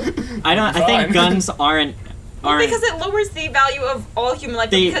 I think Fine. guns aren't Because it lowers the value of all human life.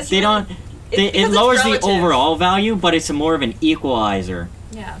 because they human- don't because it it's lowers the relative. overall value, but it's more of an equalizer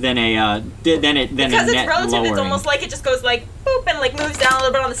Yeah. than a Because net it's relative, lowering. it's almost like it just goes like boop and like moves down a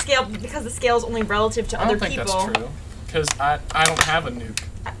little bit on the scale because the scale is only relative to I other don't think people. that's true. Because I don't have a nuke.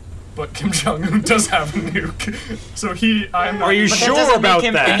 But Kim Jong-un does have a nuke. So I'm not... Are you But that sure doesn't about make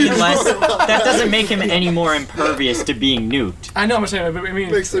him that? any less. That doesn't make him any more impervious to being nuked. I know what I'm saying, but I mean...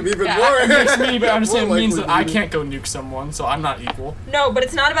 Makes him even yeah, more. it makes me, but I'm just saying it more means that I likely to can't go nuke someone, so I'm not equal. No, but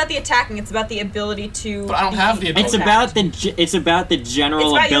it's not about the attacking. It's about the ability to. But I don't have the ability. It's about the general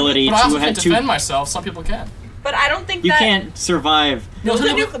It's about your- ability But I also to can't have defend myself. Some people can. But I don't think You that. can't survive. No, Build a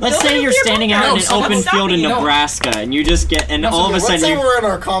some nuke- people- Let's build a say you're nuclear standing bunker. out in No, an someone's open field in stopping you. Nebraska, and you just get, and No, all of a Let's sudden say you. we're in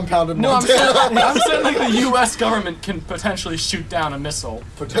our compound in No, I'm Montana. saying like the U.S. government can potentially shoot down a missile.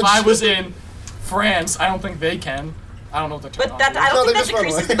 If I Potentially. was in France, I don't think they can. I don't know what the But that I No, don't they think that just run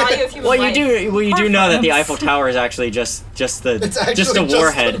decreases away. the value of human Well, life. you do know that the France. Eiffel Tower is actually just the It's actually just a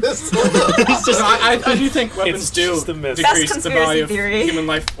warhead. It's just- I do think weapons It's do just a missile. That's decrease the conspiracy value of theory. human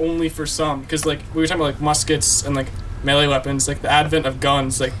life only for some. Because like we were talking about like muskets and like melee weapons, like the advent of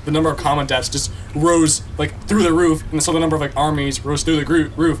guns, like the number of combat deaths just rose like through the roof, and so the number of like armies rose through the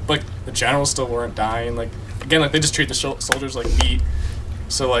roof. But like the generals still weren't dying. Like again, like they just treat the soldiers like meat.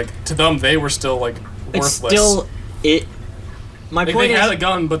 So like to them, they were still like It's worthless. still it. My Like, point they is, had a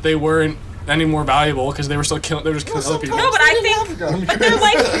gun, but they weren't any more valuable because they were still killing. They were just killing other people. No, but I think, but their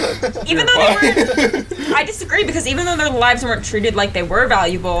life, even though they weren't, I disagree because even though their lives weren't treated like they were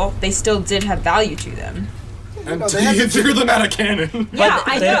valuable, they still did have value to them. And No, they had you to- threw them out of cannon. Yeah,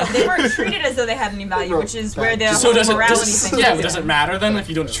 I know they weren't treated as though they had any value, which is where the So whole does it? morality Does, thing yeah, comes but does in. it matter then if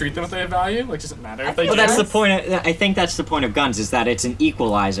you don't treat them with their value? Like, does it matter if they? Well, do? that's the point. I think that's the point of guns is that it's an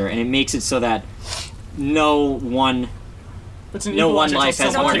equalizer, and it makes it so that no one It's an no one equalizer life until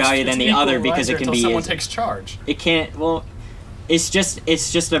has someone more takes- value it's than an the other because it equalizer can until be. someone takes charge. It can't. Well, it's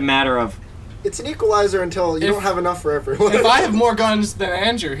just a matter of. It's an equalizer until you If- don't have enough for everyone. If I have more guns than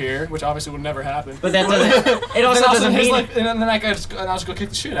Andrew here, which obviously would never happen, But that doesn't. It also doesn't his mean. life, and then I I'll just go kick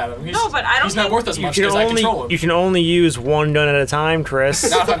the shit out of him. He's, No, but I don't he's not think- worth as You much can because I control only him. you can only use one gun at a time, Chris.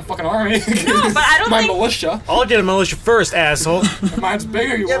 Not if I have a fucking army. No, but I don't My think. militia. I'll get a militia first, asshole. If mine's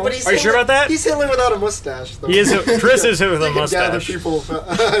bigger, you yeah, won't. but he's Are you sure Hitler- about that? He's Hitler without a mustache, though. He is. Chris is with a He can gather mustache. people,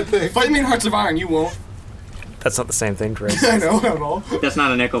 I think. Fight me in Hearts of Iron, you won't. That's not the same thing, Chris. I know, not at all. That's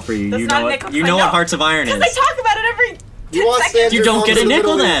not a nickel for you. That's You not know a what? nickel. You I know know. what Hearts of Iron is. Because they talk about it every 10 You want seconds. Sandra You don't get a Jones in the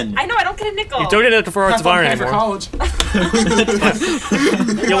nickel Middle then. I know, I don't get a nickel. You don't get it for Hearts of Have fun Iron paying for anymore. college.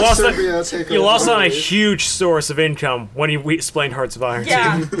 You lost Serbia on, take you over lost on a Hungary. huge source of income when you explained Hearts of Iron.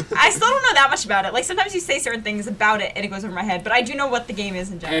 Yeah, I still don't know that much about it. Like sometimes you say certain things about it and it goes over my head, but I do know what the game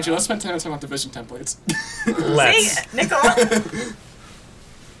is in general. Andrew, let's spend 10 minutes talking about division templates. Let's. See, nickel.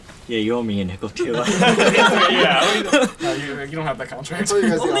 Yeah, you owe me a nickel too. Yeah. No, you don't have that contract. I'll tell you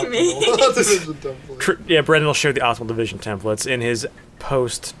guys the Only me. optimal division template. Yeah, Brendan will share the optimal division templates in his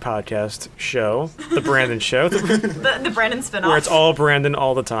post-podcast show, the Brandon Show, the Brandon spinoff. where it's all Brandon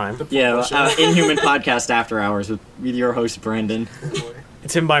all the time. Yeah, Inhuman Podcast After Hours with your host Brendan.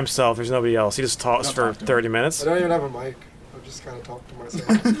 It's him by himself. There's nobody else. He just talks Don't for talk to him. 30 minutes. I don't even have a mic. I just kind of talk to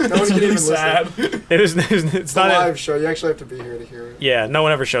myself. No one can even sad. listen. It's It's a not. live show. You actually have to be here to hear it. Yeah, no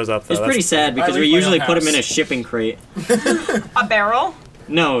one ever shows up though. It's pretty sad because I we leave my usually own put him in a house. shipping crate. a barrel.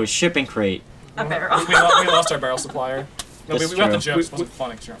 No, shipping crate. A barrel. we lost our barrel supplier. No, That's we got the true. jokes. It wasn't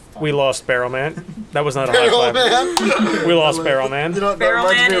funny because you're not funny. We lost Barrel Man. That was not a Barrel high five. Man. We lost Barrel Man. You know, that Barrel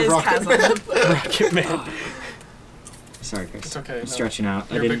reminds man me of is Rocket chasm. Man. Rocket Man. Sorry, Chris. It's okay. I'm no. stretching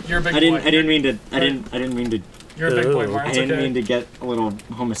out. You're a big- you're a big I boy. didn't mean to. I didn't mean to. You're a big boy, Ooh. Mark. I It's didn't okay. mean to get a little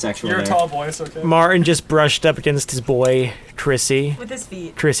homosexual You're a there. tall boy. It's okay. Martin just brushed up against his boy, Trissy. With his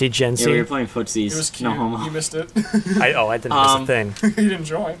feet. Trissy Yeah, we were Gency. playing It was footsies. cute. No homo. You missed it. I didn't miss a thing. You didn't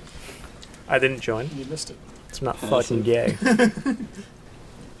join. I didn't join. You missed it. I'm not fucking gay.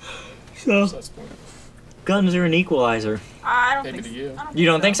 So So that's the point. guns are an equalizer. I don't Maybe think to you. I You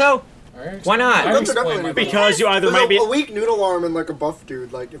don't think so? Why not? I Guns are explain definitely my Because you either There's might be a weak noodle arm and like a buff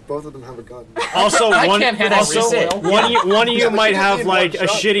dude. Like if both of them have a gun. also I one. can't handle Also, recoil. one of Yeah, you but might you just have need like one a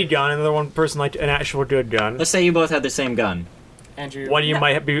shot. shitty gun, and the other one person like an actual good gun. Let's say you both have the same gun. Andrew, One of you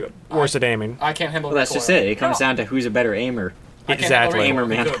might be worse at aiming. I can't handle Well, that's just recoil. it. It comes No. down to who's a better aimer. I can't handle Exactly. recoil. Aimer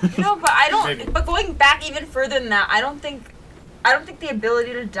man. Good. No, but I don't. Maybe. But going back even further than that, I don't think the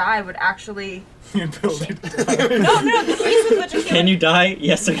ability to die would actually. The ability to die. No, the ease with which a human. Can you die?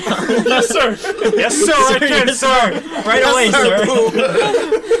 Yes or no? Yes, sir. Yes, sir, I can, Yes, sir. Right away, sir.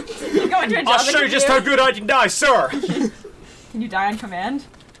 You go into a job I'll show you just how good I can die, sir. Can you die on command?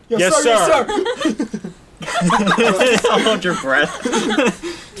 Yes, sir. Hold your breath.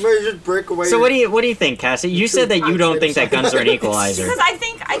 Maybe just break away. So what do you think, Cassie? You said that you don't think that guns are an equalizer. Because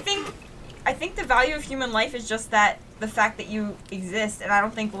I think the value of human life is just that the fact that you exist, and I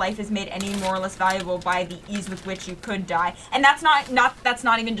don't think life is made any more or less valuable by the ease with which you could die. And that's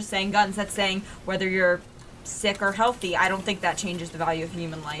not even just saying guns. That's saying whether you're sick or healthy. I don't think that changes the value of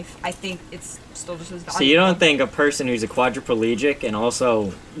human life. I think it's still just as valuable. So you don't think a person who's a quadriplegic and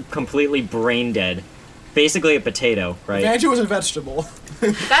also completely brain dead, basically a potato, right? Andrew was a vegetable.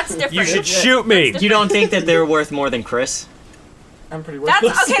 that's different? You should shoot me. You don't think that they're worth more than Chris? I'm pretty That's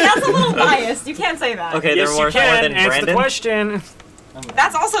worthless. okay. That's a little biased. You can't say that. Okay, Yes, they're you worth more can. than Answer the Brandon? question.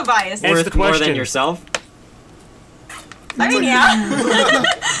 That's also biased. Answer the Worth more than question. yourself? I mean, yeah.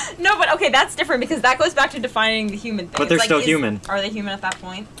 No, but okay, that's different because that goes back to defining the human thing. But they're It's still human. Are they human at that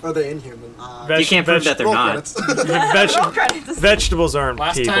point? Are they inhuman? You can't prove that they're Roll not. credits. Roll credits. Vegetables aren't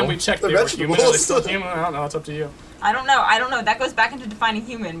Last people. time we checked, They're they were human. Are they vegetables. still human? I don't know. It's up to you. I don't know. That goes back into defining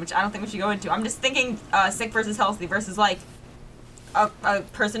human, which I don't think we should go into. I'm just thinking sick versus healthy versus like a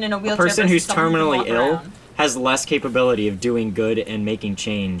person in a A wheelchair. person versus who's someone who can terminally walk ill around. has less capability of doing good and making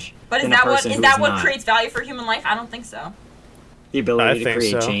change But is than that a what person is who that is what not. creates value for human life? I don't think so. The ability I to think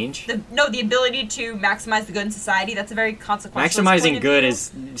create so. change? The ability to maximize the good in society. That's a very consequential. Maximizing good is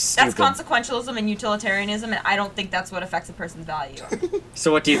That's stupid. consequentialism and utilitarianism, and I don't think that's what affects a person's value.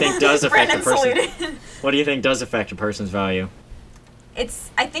 So what do you think does affect a Brandon person? saluted. What do you think does affect a person's value?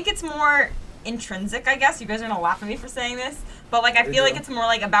 I think it's more intrinsic, I guess. You guys are gonna laugh at me for saying this, but like I feel like it's more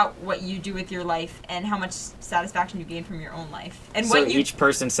like about what you do with your life and how much satisfaction you gain from your own life. And So what you each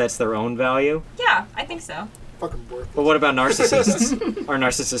person sets their own value? Yeah, I think so. Fucking worthless. But what about narcissists? Are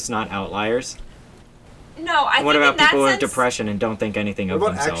narcissists not outliers? No, I And what think about in that people with sense, depression and don't think anything What of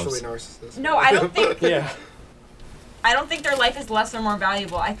about themselves? actually narcissists? No, I don't think Yeah. I don't think their life is less or more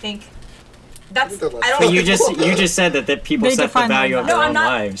valuable. I think that's they're less I don't But you just said that people They set the define their value of their value. own No, I'm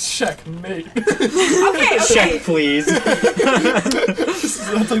not- lives. Checkmate. Okay, Check, please. That's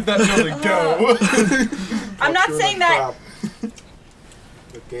like that building. Go. I'm not You're in saying a that trap.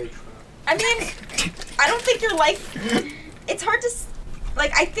 The gay trap. I mean, I don't think your life. It's hard to.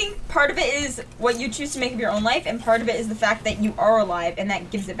 Like, I think part of it is what you choose to make of your own life, and part of it is the fact that you are alive, and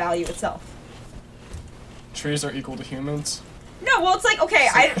that gives it value itself. Trees are equal to humans. No, well, it's like, okay,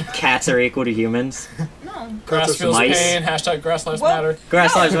 I. Cats are equal to humans. No. Grass That's feels mice. pain. Hashtag grass lives Well- matter.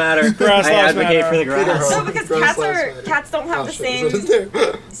 Grass No. lives matter. Grass I lives advocate matter. for the Peter grass. Hall. No, because Grass lives matter. cats don't have Oh, the shit, same is that his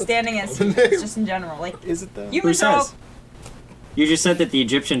name? standing as The humans, name. just in general. Like, Is it though? Who humans are all. says? You just said that the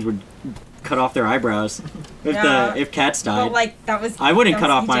Egyptians would cut off their eyebrows Yeah. if cats But, died. like, that was. I wouldn't that cut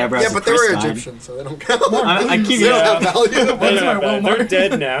was off my Egypt. eyebrows. Yeah, if but they Chris were died. Egyptians, so they don't count. I keep They it don't up. have value. They're, my not bad. Walmart. They're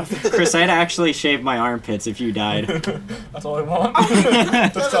dead now. Chris, I'd actually shave my armpits if you died. That's all I want.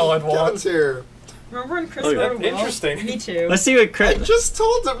 That's all I'd want. Kevin's here. Remember when Chris Oh, yeah. wrote a will? Interesting. Me too. Let's see what I Chris. just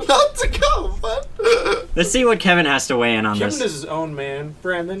told him not to go, but. Let's see what Kevin has to weigh in on Kevin this. is his own man.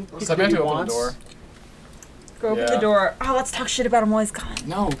 Brandon. He So I can have do to what he open the wants. door. Go open Yeah. the door. Oh, let's talk shit about him while he's gone.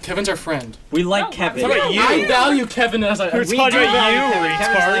 No, Kevin's our friend. We like No, Kevin. What about you? I value Kevin as I. Who's We talking do about value you, Kevin.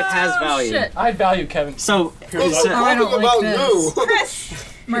 Kevin's life retard? has Oh, value. shit. I value Kevin. So, I'm so- I don't talking like about this. you. Chris!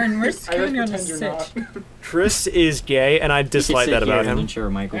 Martin, where's I Kevin like going to pretend sit? you're not. Chris is gay, and I you could dislike sit that here about and then him. share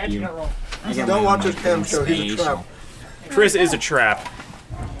a mic with Andrew, you. you're not wrong. I got Don't my watch own his cam mic show, he's a spatial. trap. Chris is a trap.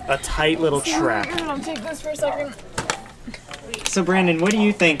 A tight little trap. I'll take this for a second. So, Brandon, what do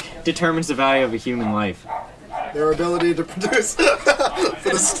you think determines the value of a human life? Their ability to produce for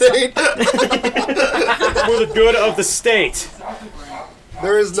the state. For the good of the state.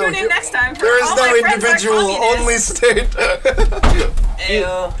 There is no. Tune in next time for There is All no My Friends Are individual, Communists. only state. Ew.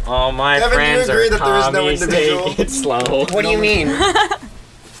 All my Kevin, do you friends agree are that there is no commies. individual? Take it slow. What do you mean?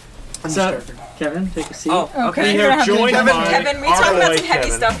 So, Kevin, take a seat. Oh, Okay. We You're have gonna joined Kevin, by Kevin, we our talked about boy some heavy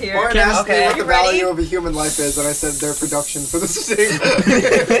Kevin. stuff here. Lauren asked me Okay. what the You ready? value of a human life is, and I said their production for the state.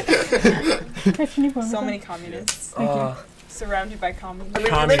 Can you put So me many communists. Surrounded by communism. I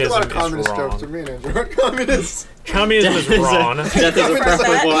mean, we make a lot of Communism communist is jokes. Me and Andrew are communists. Communism is wrong. Death is a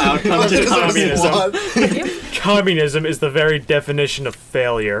preferable outcome to communism. Communism is the very definition of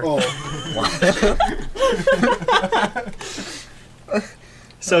failure. Oh.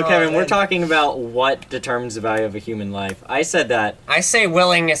 So, Kevin, we're talking about what determines the value of a human life. I said that. I say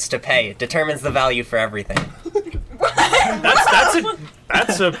willingness to pay determines the value for everything.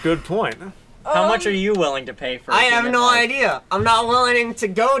 That's a good point. How much are you willing to pay for? I have human no life? idea. I'm not willing to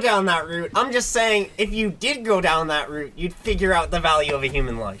go down that route. I'm just saying, if you did go down that route, you'd figure out the value of a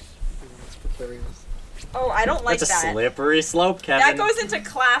human life. That's precarious. Oh, I don't like That's a that. slippery slope, Kevin. That goes into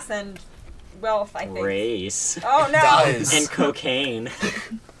class and wealth, I think. Race Oh no! Does. and cocaine.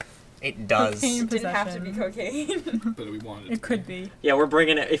 It does. Cocaine It didn't have to be possession. cocaine. But we wanted it. It could be Yeah, we're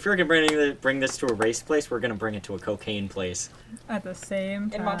bringing it. If you're gonna bring this to a race place, we're gonna bring it to a cocaine place. at the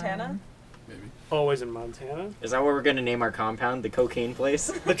same time. In Montana? Maybe. Always in Montana. Is that what we're gonna name our compound? The cocaine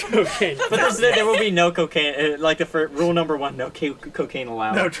place? The cocaine. But there will be no cocaine. Like the first, rule number 1: no cocaine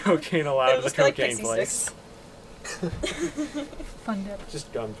allowed. No cocaine allowed It in the was like cocaine pixie place. sticks. Fun dip.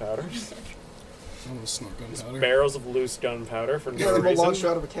 Just gunpowder. I almost snort gunpowder. Barrels of loose gunpowder for Yeah, no then we'll launch reason.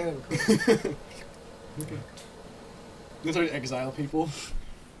 out of a cannon. Those are exile people.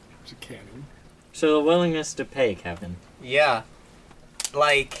 It's a cannon. So the willingness to pay, Kevin. Yeah.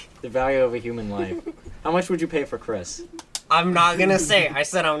 Like, The value of a human life. How much would you pay for Chris? I'm not gonna say. I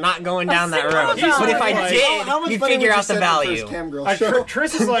said I'm not going down that road. single But if I dollar. did, How much you'd money figure would you out the spend on value. first Cam Girl show?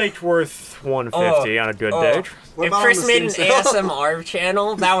 Chris is like worth 150 on a good day. What If about on Chris the made an Steam sale? ASMR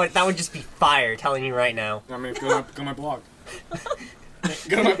channel, that would just be fire, telling you right now. I mean, go to my blog.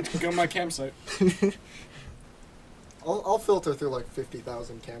 go to my campsite. I'll filter through like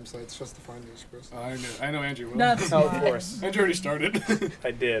 50,000 campsites just to find yours, Chris. I know Andrew will. That's Oh, of why. course. Andrew already started.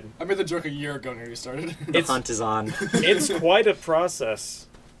 I did. I made the joke a year ago and he already started. The hunt is on. It's quite a process.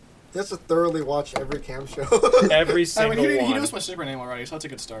 He has to thoroughly watch every cam show. Every I single mean, he one. knows my stripper name already, so that's a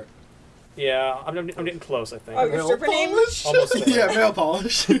good start. Yeah, I'm getting close, I think. Oh, your stripper name? polish? Almost there. Yeah, nail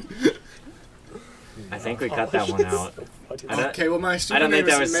polish. I think we cut that one out. I don't, Okay, well, my I stripper don't think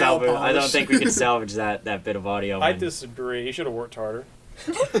name that is was nail salvage. I don't polish. think we could salvage that bit of audio. I and- disagree. You should have worked harder.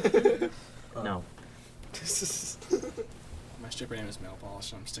 No. My stripper name is nail polish,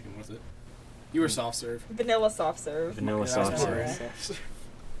 so I'm sticking with it. You were soft serve. Vanilla soft serve. Vanilla Yeah, soft that's serve.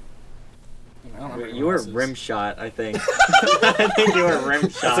 I don't remember You were what else rim is. shot, I think. I think you were rim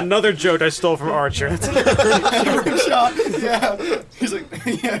That's shot. another joke I stole from Archer. Rim shot. Yeah. He's like,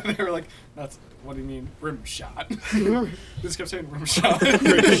 yeah. They were like, that's what do you mean rim shot? They just kept saying rim shot.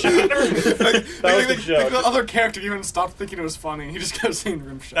 That was the joke. The other character even stopped thinking it was funny. He just kept saying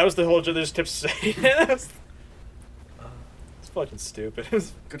rim shot. That was the whole joke. They just kept saying it. It's fucking stupid. It's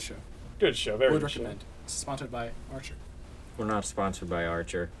a Good show. good show. Very Would good show. recommend. Sponsored by Archer. We're not sponsored by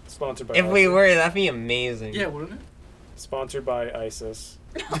Archer. Sponsored by If we Archer. were, that'd be amazing. Yeah, wouldn't it? Sponsored by ISIS.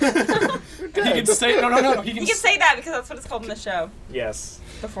 He can say no. He You can say that because that's what it's called in the show. Yes.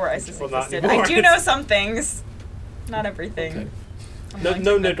 Before ISIS Well, not existed. anymore. I do know some things. Not everything. Okay. I'm No, willing to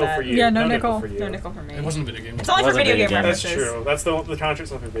no admit nickel that. for you. Yeah, no nickel. for you. No nickel for me. It wasn't a video game. It's only for Wasn't video video game game. That's references. true. That's the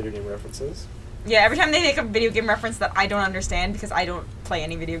contract's not for video game references. Yeah, every time they make a video game reference that I don't understand because I don't play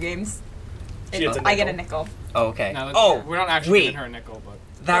any video games, She gets a I get a nickel. nickel. Oh, okay. No, Oh, we're not actually wait. giving her a nickel,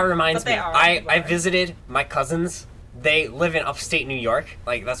 but That reminds but they me. are, I people are. visited my cousins. They live in upstate New York.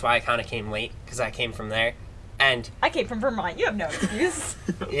 Like, that's why I kind of came late, because I came from there. And, I came from Vermont. You have no excuse.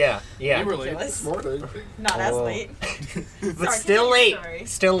 yeah. you were late. Ridiculous. Morning. Not as Oh. late. But Sorry, still continue, late. sorry.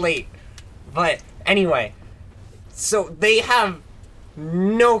 Still late. But, anyway. So, they have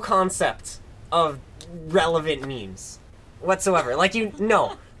no concept of relevant memes whatsoever. Like, you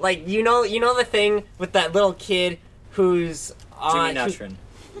know. Like, you know the thing with that little kid who's Jimmy on... Neutron.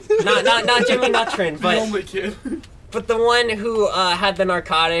 Not Jimmy Neutron, The but... only kid. But the one who had the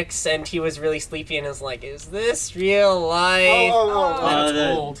narcotics and he was really sleepy and is like, is this real life? Oh. That's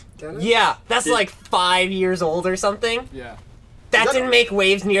the- old. Dennis? Yeah, that's Did- like 5 years old or something. Yeah. That That- didn't make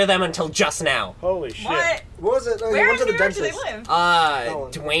waves near them until just now. Holy shit. What? What was it? Oh, he Where in went to New the York do they dentist. live?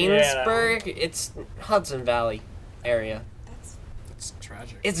 one. Dwaynesburg, it's Hudson Valley area. That's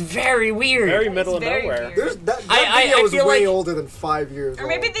tragic. It's very weird. Very That middle is of very nowhere. weird. There's that I video was feel way like- older than 5 years Or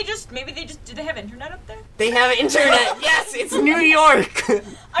maybe old. they just do they have internet up there? They have internet. Yes, it's New York. I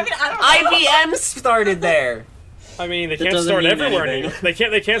mean, I don't know. IBM started there. I mean, they That can't doesn't start mean everywhere in New anything. York.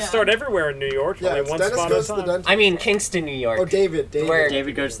 They can't Yeah. start everywhere in New York. Yeah, Only it's one Dennis spot goes at to a the time. dentist. I mean, Kingston, New York. Oh, David. Where-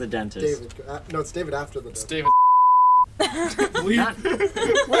 David goes to the dentist. David. No, it's David after the It's dentist. David.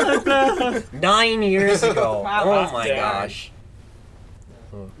 9 years ago. Wow. Oh my Damn. gosh.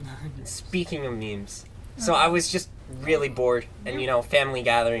 Speaking of memes, so I was just really bored and family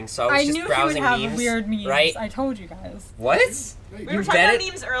gathering, so I was I just knew he would browsing have memes. weird memes. right? I told you guys. What? We You were talking bet about it?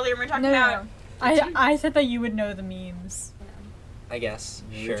 memes earlier. We were talking No, about. I said that you would know the memes. I guess.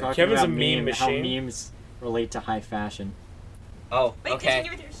 We're Sure. talking Kevin's about a meme how machine. memes relate to high fashion. Oh, Wait, okay.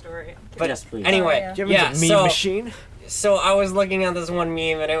 continue with your story. I'm But Yes, please. anyway, Yeah. Kevin's yeah. a meme So machine. So I was looking at this one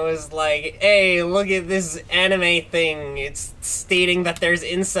meme and it was like, hey, look at this anime thing. It's stating that there's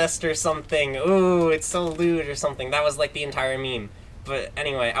incest or something. Ooh, it's so lewd or something. That was like the entire meme. But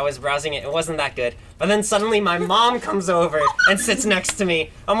anyway, I was browsing it. It wasn't that good. But then suddenly my mom comes over and sits next to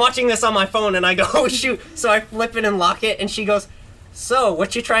me. I'm watching this on my phone and I go, oh shoot. So I flip it and lock it and she goes, so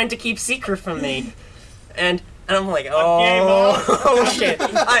what you trying to keep secret from me? And I'm like, oh shit.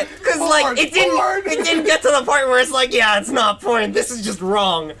 Cause like it didn't get to the part where it's like, yeah, it's not porn. This is just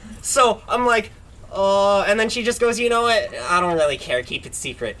wrong. So I'm like, oh, and then she just goes, you know what? I don't really care. Keep it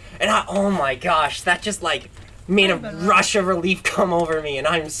secret. And oh my gosh, that just like made a rush of relief come over me, and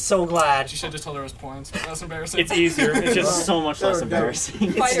I'm so glad. She should just told her it was porn. That's embarrassing. It's easier. It's It's just so much less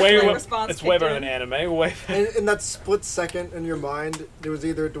embarrassing. Fight it's or way, flight wo- response it's way better kicked than in. anime. Way. In that split second in your mind, it was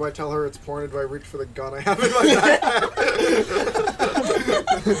either do I tell her it's porn or do I reach for the gun I have in my backpack?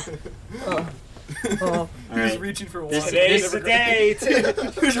 Oh, All He was right. reaching for one. This- Today's the day.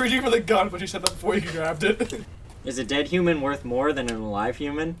 He was reaching for the gun, but she said that before he grabbed it. Is a dead human worth more than an alive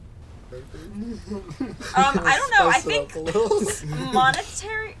human? I don't know. I Spice it think up a little.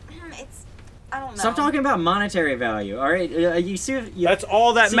 monetary. It's. I don't know. Stop talking about monetary value. All right, you see. That's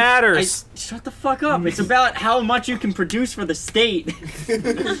all that see, matters. Shut the fuck up. It's about how much you can produce for the state.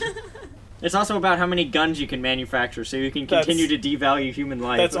 It's also about how many guns you can manufacture, so you can continue to devalue human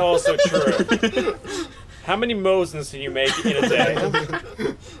life. That's also true. How many Mosins do you make in a day?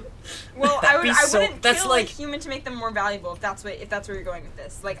 Well, I wouldn't that's kill like- a human to make them more valuable. If that's where you're going with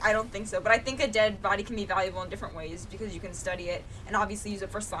this. Like, I don't think so. But I think a dead body can be valuable in different ways because you can study it and obviously use it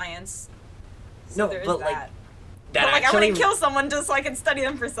for science. So No, there is but, like, that. that But like, I actually. wouldn't kill someone just so I can study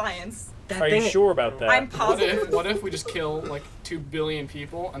them for science. that Are you thing- sure about that? I'm positive. What if we just kill like 2 billion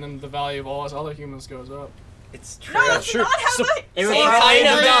people and then the value of all us other humans goes up? It's true. No, that's Sure. not how So- the. It would It probably- kind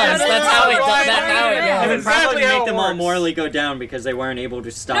of does. That's how it does. That's how It it would goes. Exactly probably how make it them all works. morally go down because they weren't able to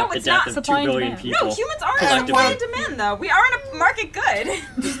stop No, the it's death not. of Supply 2 and billion demand. people. No, humans are in collectively. supply and demand, though. We are in a market good.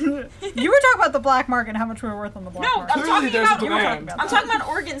 You were talking about the black market and how much we were worth on the black No, market. I'm talking there's a about. demand. I'm talking about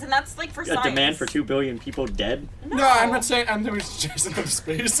organs, and that's like for A science. demand for 2 billion people dead? No, I'm not saying I'm just chasing into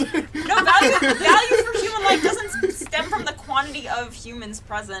space. No, value for human life doesn't stem from the quantity of humans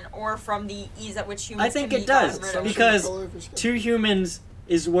present or from the ease at which humans I think can it be gotten does, rid of. because Color of your skin. 2 humans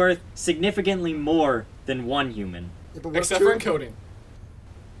is worth significantly more than 1 human. Yeah, but what if Except two- for encoding.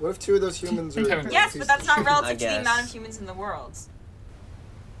 What if 2 of those humans are? Kevin. Yes, but that's not I relative to the guess. amount of humans in the world.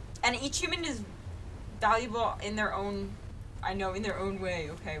 And each human is valuable in their own, in their own way.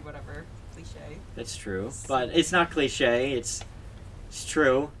 Okay, whatever, cliche. That's true. But it's not cliche, it's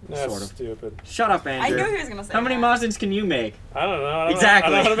true. That's Sort of. stupid. Shut up, I Andrew. knew he was gonna say How many that. Mosins can you make? I don't know. I don't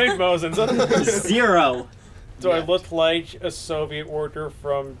Exactly. Know, I don't know how to make Mosins. 0. Do I look like a Soviet worker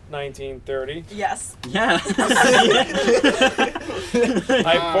from 1930? Yes. Yeah. He's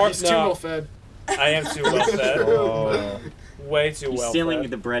too well fed. I am too well fed. Oh. Way too He's well stealing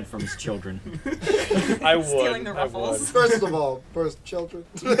fed. the bread from his children. I would. Stealing the I ruffles. would. First of all, first children.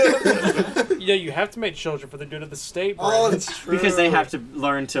 You know, you have to make children for the good of the state. Oh, Brandon. that's true. Because they have to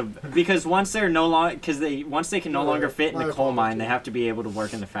learn to. Because once they're no longer. Once they can no longer fit in My the coal mine, apologies. they have to be able to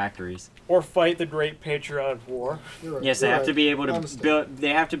work in the factories. Or fight the great patriotic war. You're right, Yes, they you're have to right. be able I to understand. build. They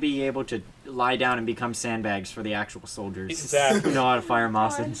have to be able to lie down and become sandbags for the actual soldiers Exactly. who know how to fire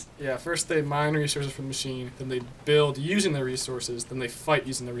Mosins. Yeah, first they mine resources from the machine, then they build using the resources, then they fight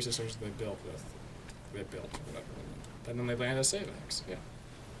using the resources they built with. They built, or whatever. And then they land as Savax. Yeah.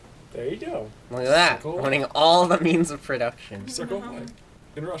 There you go. Look at that. Cool. Running all the means of production. Circle of life.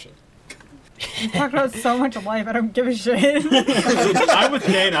 In Russia. You talked about so much of life, I don't give a shit. I'm with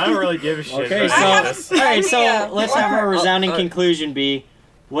Dana. I don't really give a shit. Okay, about so this. alright, so idea. let's have our resounding Oh, conclusion be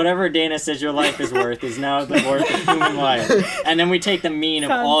whatever Dana says your life is worth is now the worth of human life. And then we take the mean of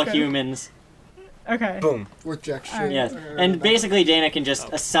Sounds all good. humans. Okay. Boom. With jack shit. Alright. Yes. And basically Dana can just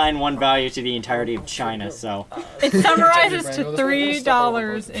assign one value to the entirety of China, so It summarizes to Brando,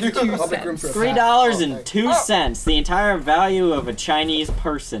 $3.02. I'll make room for a $3.02, the entire value of a Chinese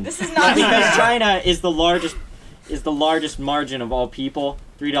person. This is not. Because China is the largest margin of all people.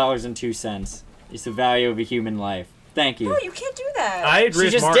 $3.02 is the value of a human life. Thank you. No, you can't do that. I agree She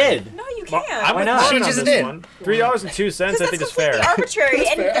with just Martin. did. No, you Mar- can't. I'm Why with not? Martin She on just this did. one. $3.02. I Because think that's is fair. completely arbitrary, and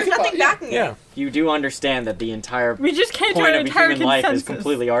fair. there's nothing backing it. Yeah. You do understand that the entire We just came to point an of a entire human life is consensus.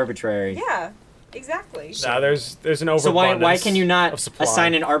 completely arbitrary. Yeah. Exactly. Nah, there's an overabundance. So why can you of not supply.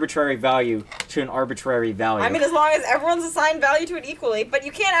 assign an arbitrary value to an arbitrary value? I mean, as long as everyone's assigned value to it equally, but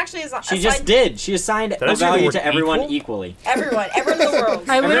you can't actually she just did. She assigned I a say the value word to everyone equal? equally. everyone in the world,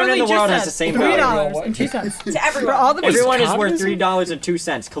 I Everyone literally in the just world said has the same value. $3.02 to for everyone. all the Everyone is worth communism?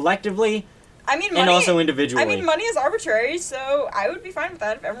 $3.02 collectively I mean, money, and also individually. I mean, money is arbitrary, so I would be fine with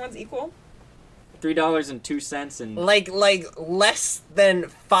that if everyone's equal. $3.02 and Like less than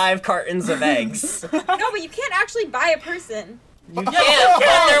 5 cartons of eggs. No, but you can't actually buy a person. You can't.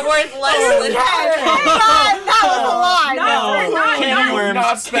 They're worth less than. That was a lie. No, can of worms.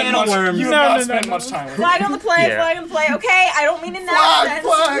 Not spend Can of much, worms. You No, have not no, spend no, much time with it. Flag on the play, Yeah. flag on the play. Okay, I don't mean in that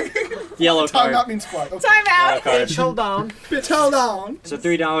sense. Yellow Time out card. means flag. Okay. Time out. Yellow card. Hold on. Bitch, hold on. So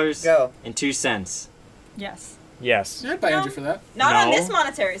 $3 Go. and 2 cents. Yes. Yes. Yeah, I'd buy Andrew for that. Not on No. this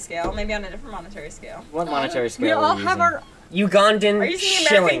monetary scale. Maybe on a different monetary scale. What monetary scale We all are you have using? our. Ugandan Are you using the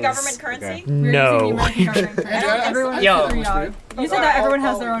shillings. American government currency? Okay. We're using the No. American government currency. I don't- Everyone Yo. has $3. You said that everyone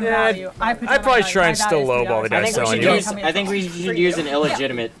has their own value. I put I'd probably try and my still value is lowball the $3. guy I think we selling should you. use. I think we should use an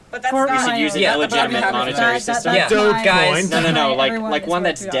illegitimate. But that's For not. We should use an Yeah, illegitimate but- monetary system. Yeah. Doge guys. coin. No, like Everyone one is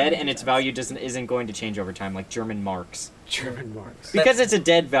that's worth dead $3. and its value isn't going to change over time, like German marks. German marks. Because it's a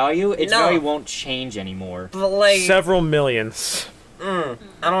dead value, its No. value won't change anymore. But like, Several millions. I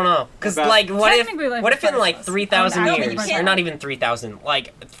don't know. Cause About- like, what if Technically, life what is if in like priceless. 3,000 No, but you years, can't. or not even 3,000,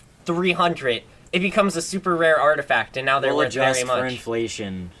 like 300, it becomes a super rare artifact, and now they're We'll worth very adjust for much.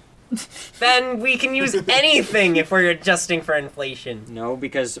 inflation. Then we can use anything if we're adjusting for inflation. No,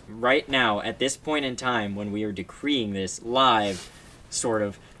 because right now, at this point in time, when we are decreeing this live, sort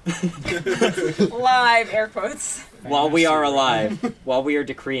of, Live air quotes. while we are alive, while we are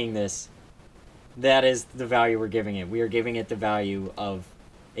decreeing this, that is the value we're giving it. We are giving it the value of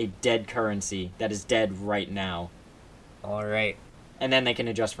a dead currency that is dead right now. All right. And then they can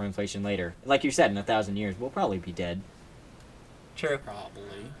adjust for inflation later. Like you said, in 1,000 years, we'll probably be dead. True.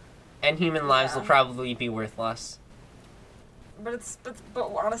 Probably. And human lives will Yeah. probably be worth less. But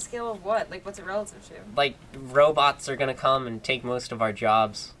on a scale of what? Like, what's it relative to? Like, robots are gonna come and take most of our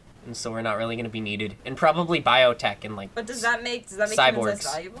jobs, and so we're not really gonna be needed. And probably biotech and like But does that make humans cyborgs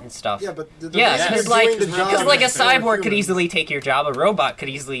less valuable? and stuff. Yeah, but Yeah, reason because you're like, doing the job because like a is for cyborg could humans. easily take your job, a robot could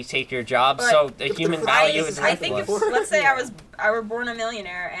easily take your job, But so the human value is I think if worthless. let's say I were born a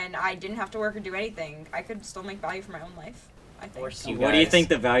millionaire and I didn't have to work or do anything, I could still make value for my own life. I think. Or you What do you guys. think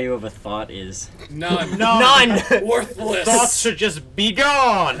the value of a thought is? None. None. Worthless. Thoughts should just be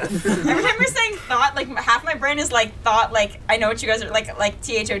gone. Every time we're saying thought, like half my brain is like thought, like I know what you guys are like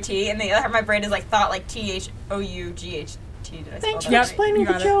THOT, and the other half of my brain is like thought, like THOUGHT. Did I spell that right? You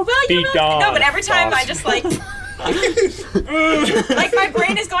got it. Well, Be you really gone. no, but every time I Thought. just like. Like my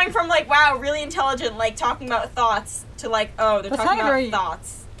brain is going from like wow really intelligent like talking about thoughts to like oh they're That's talking not about very-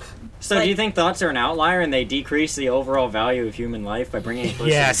 thoughts. So Like- do you think thoughts are an outlier and they decrease the overall value of human life by bringing it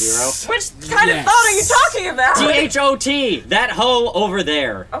closer to zero? Yes. Which kind of Yes. thought are you talking about? THOT! That hoe over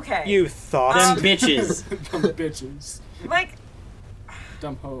there. Okay. You thought. Them bitches. Dumb bitches. Like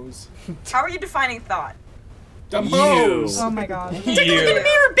Dumb hoes. how are you defining thought? Dumb You. hoes. Oh my god. you.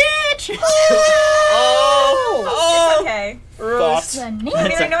 Mirror bitch. Oh. It's okay. Thoughts. The I mean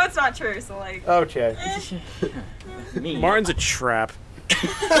That's I a- know it's not true so like Okay. Me. Martin's a trap.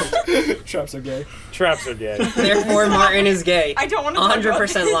 Traps are gay. Traps are gay. Therefore, Martin is gay. I don't want to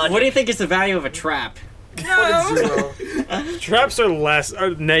 100% logic. What do you think is the value of a trap? No. Traps are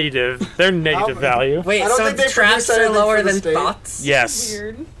negative. They're negative value. Wait, I don't so think they traps produce are anything lower for the than state. thoughts? Yes.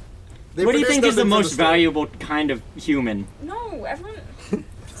 Weird. They What do you produce think is the nothing for most state. valuable kind of human? No, everyone.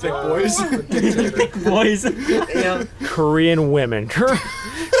 Thick boys. Boys. Yeah. Korean women.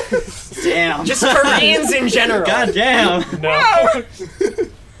 Damn. Just Koreans in general. God damn. No.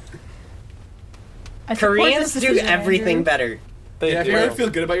 I support Koreans this do decision, everything Andrew. better. They Yeah, if do. you ever feel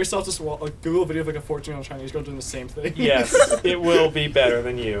good about yourself, just like, Google a video of like a 14-year-old Chinese girl doing the same thing. Yes, it will be better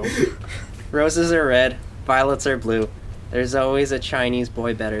than you. Roses are red, violets are blue. There's always a Chinese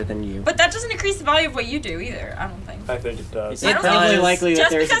boy better than you. But that doesn't increase the value of what you do either. I don't think. I think it It's does. I don't probably think- likely that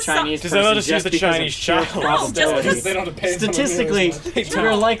just there's a because some- Chinese Because person they'll just use the because of Chinese sheer child. probability. because- They don't have to pay someone Statistically, nearly as much.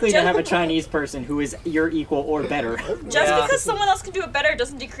 you're likely to Just- have a Chinese person who is your equal or better. Just Yeah. because someone else can do it better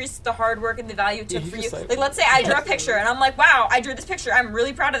doesn't decrease the hard work and the value it took Yeah, for you you. just Like, let's say I drew a picture and I'm like, wow, I drew this picture. I'm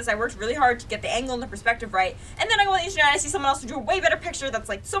really proud of this. I worked really hard to get the angle and the perspective right. And then I go on the internet and I see someone else who drew a way better picture that's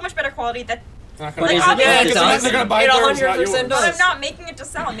like so much better quality that They're not But gonna is buy it- it. yeah, Because it does. they're gonna buy It theirs, not 100% yours. but does. I'm not making it to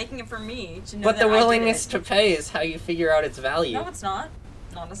sell. I'm making it for me. To know But that the I did willingness it. to pay is how you figure out its value. No, it's not.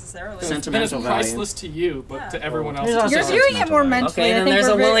 Not necessarily. Sen- Then it's Sentimental value. priceless to you, but Yeah. to everyone else. There's it's also You're just- viewing it sentimental more value. mentally. Okay, I then think there's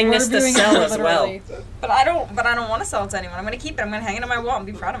we're a willingness we're to viewing sell it as well. literally. But I don't want to sell it to anyone. I'm gonna keep it. I'm gonna hang it on my wall and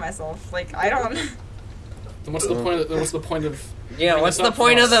be proud of myself. Like I don't. Then what's the point? What's the point of? Yeah, bringing what's this the up for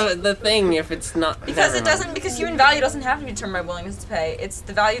point of us? the thing if it's not? Because never it mind. doesn't. Because human value doesn't have to be determined by willingness to pay. It's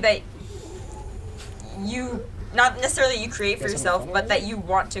the value that you, not necessarily you create for yourself, but that you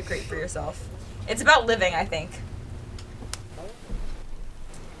want to create for yourself. It's about living, I think.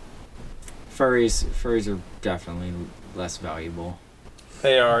 Furries are definitely less valuable.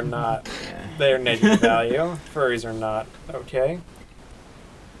 They are not. Yeah. They are negative value. Furries are not. Okay.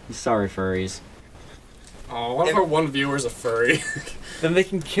 Sorry, furries. Oh, what if our one viewer's a furry? Then they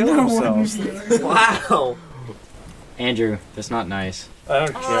can kill themselves. Wow. Andrew, that's not nice. I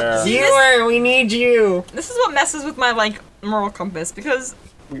don't care. Viewer, we need you. This is what messes with my moral compass because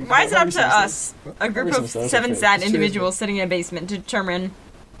why is it up to us, a group of 7 sad individuals sitting in a basement, to determine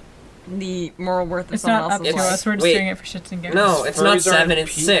the moral worth of It's someone not up else's to life? us. We're just Wait. doing it for shits and giggles. No, it's not Furries aren't 7,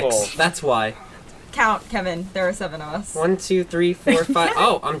 it's people. 6. That's why. Count, Kevin. There are 7 of us. 1, 2, 3, 4, 5.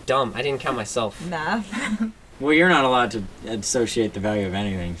 Oh, I'm dumb. I didn't count myself. Math. Well, you're not allowed to associate the value of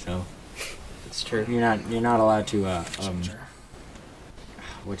anything, so It's true. you're not allowed to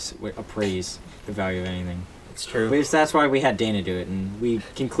appraise the value of anything. It's true. Which that's why we had Dana do it, and we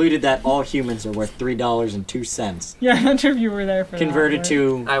concluded that all humans are worth $3.02, Yeah, I'm not sure if you were there for converted that.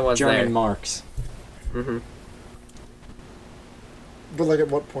 to I was German there. marks. Mm-hmm. But like at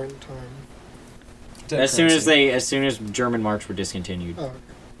what point in time? Dead As soon currency. as German marks were discontinued. Oh, okay.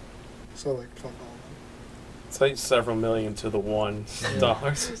 So like fuck all. It's like several million to the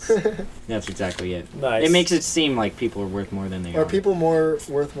 $1. That's exactly it. Nice. It makes it seem like people are worth more than they are. Are people worth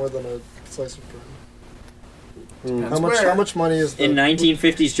more than a slice of bread? Mm. How much money is the, In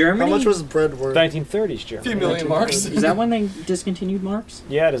 1950s Germany? How much was bread worth? 1930s A Germany. few million marks. Is that when they discontinued marks?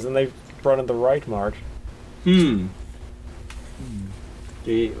 Yeah, it is. And they brought in the right mark. Hmm.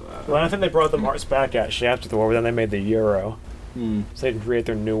 Well, I think they brought the marks back actually after the war, but then they made the euro. Hmm. So they can create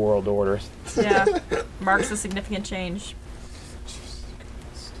their new world order. Yeah. Marks a significant change.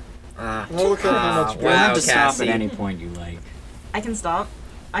 Ah, Oh, look at how much You don't wow, have to stop Cassie. at any point you like. I can stop.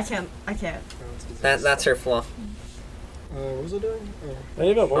 I can't. That's her flaw. What was I doing? Oh. There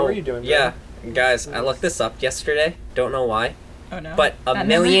you go. What were you doing? Yeah, guys, I looked this up yesterday. Don't know why, Oh no. but a That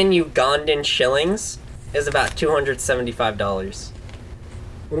million Ugandan shillings is about $275.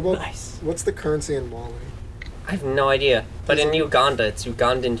 What about Nice. what's the currency in Mali? I have no idea, but in Uganda, it's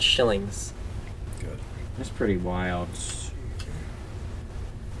Ugandan shillings. That's pretty wild.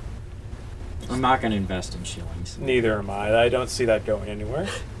 I'm not gonna invest in shillings. Neither am I. I don't see that going anywhere.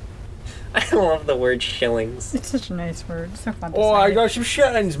 I love the word shillings. It's such a nice word. It's so fun to Oh, say. I got some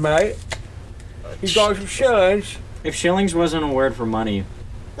shillings, mate. You got some shillings. If shillings wasn't a word for money,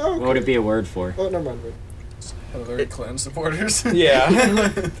 Oh, what would it be a word for? Oh, never mind. Wait. Hillary Clinton supporters. Yeah.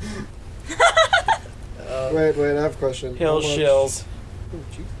 Wait, I have a question. Hill How much- shills. Oh,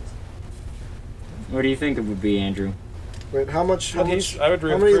 Jesus. What do you think it would be, Andrew? Wait, how much? How much? I would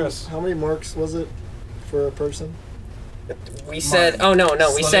agree How with many? Chris. How many marks was it for a person? We said, oh no, we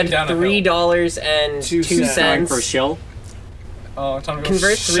Slowing said down a hill. $3.02. Going for a shill? Oh, time to go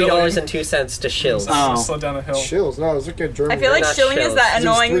Convert shilling. $3.02 to shills. Oh. Slow down a hill. Shills. No, I was looking at German. I feel like Not shilling is shows. that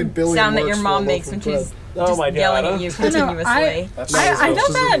There's 3 annoying billion sound that your marks for mom a makes loaf when of she's bread. Oh just my yelling god. at you I don't know. continuously. That's I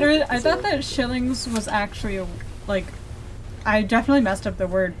Those are- thought that shillings was actually like. I definitely messed up the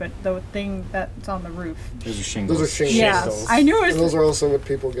word, but the thing that's on the roof. Those are shingles. Those are shingles. Yeah, Shingles. I knew it And those was. are also what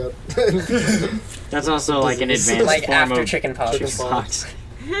people get. That's also like an advanced Like form after of chicken pox. Chicken pox.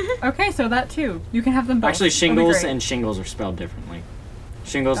 Okay, so that too. You can have them both. Actually, That'd be shingles great. and shingles are spelled differently.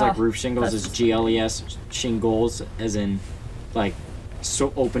 Shingles, like Oh, roof shingles, is that's- GLES. Shingles, as in, like,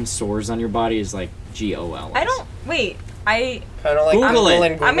 open sores on your body, is like GOL. I don't. Wait. Kind of like Google it.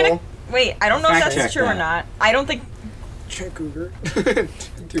 and Google. I'm gonna. Wait. I don't know Fact if check that's true or that. not. I don't think Check Google.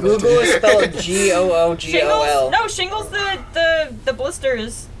 Google is spelled Googol. shingles. No, shingles. The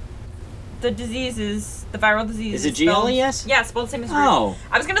blisters. The diseases. The viral disease. Is it spelled- GLES? Yeah, it's spelled the same as roof. Oh.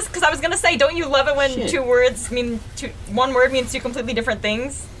 I was gonna say, don't you love it when Shit. one word means 2 completely different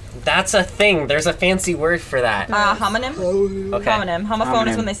things? That's a thing. There's a fancy word for that. Homonym. Okay. Homonym. Homophone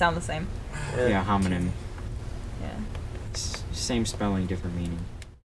is Homonym. when they sound the same. Yeah, homonym. Yeah. Same spelling, different meaning.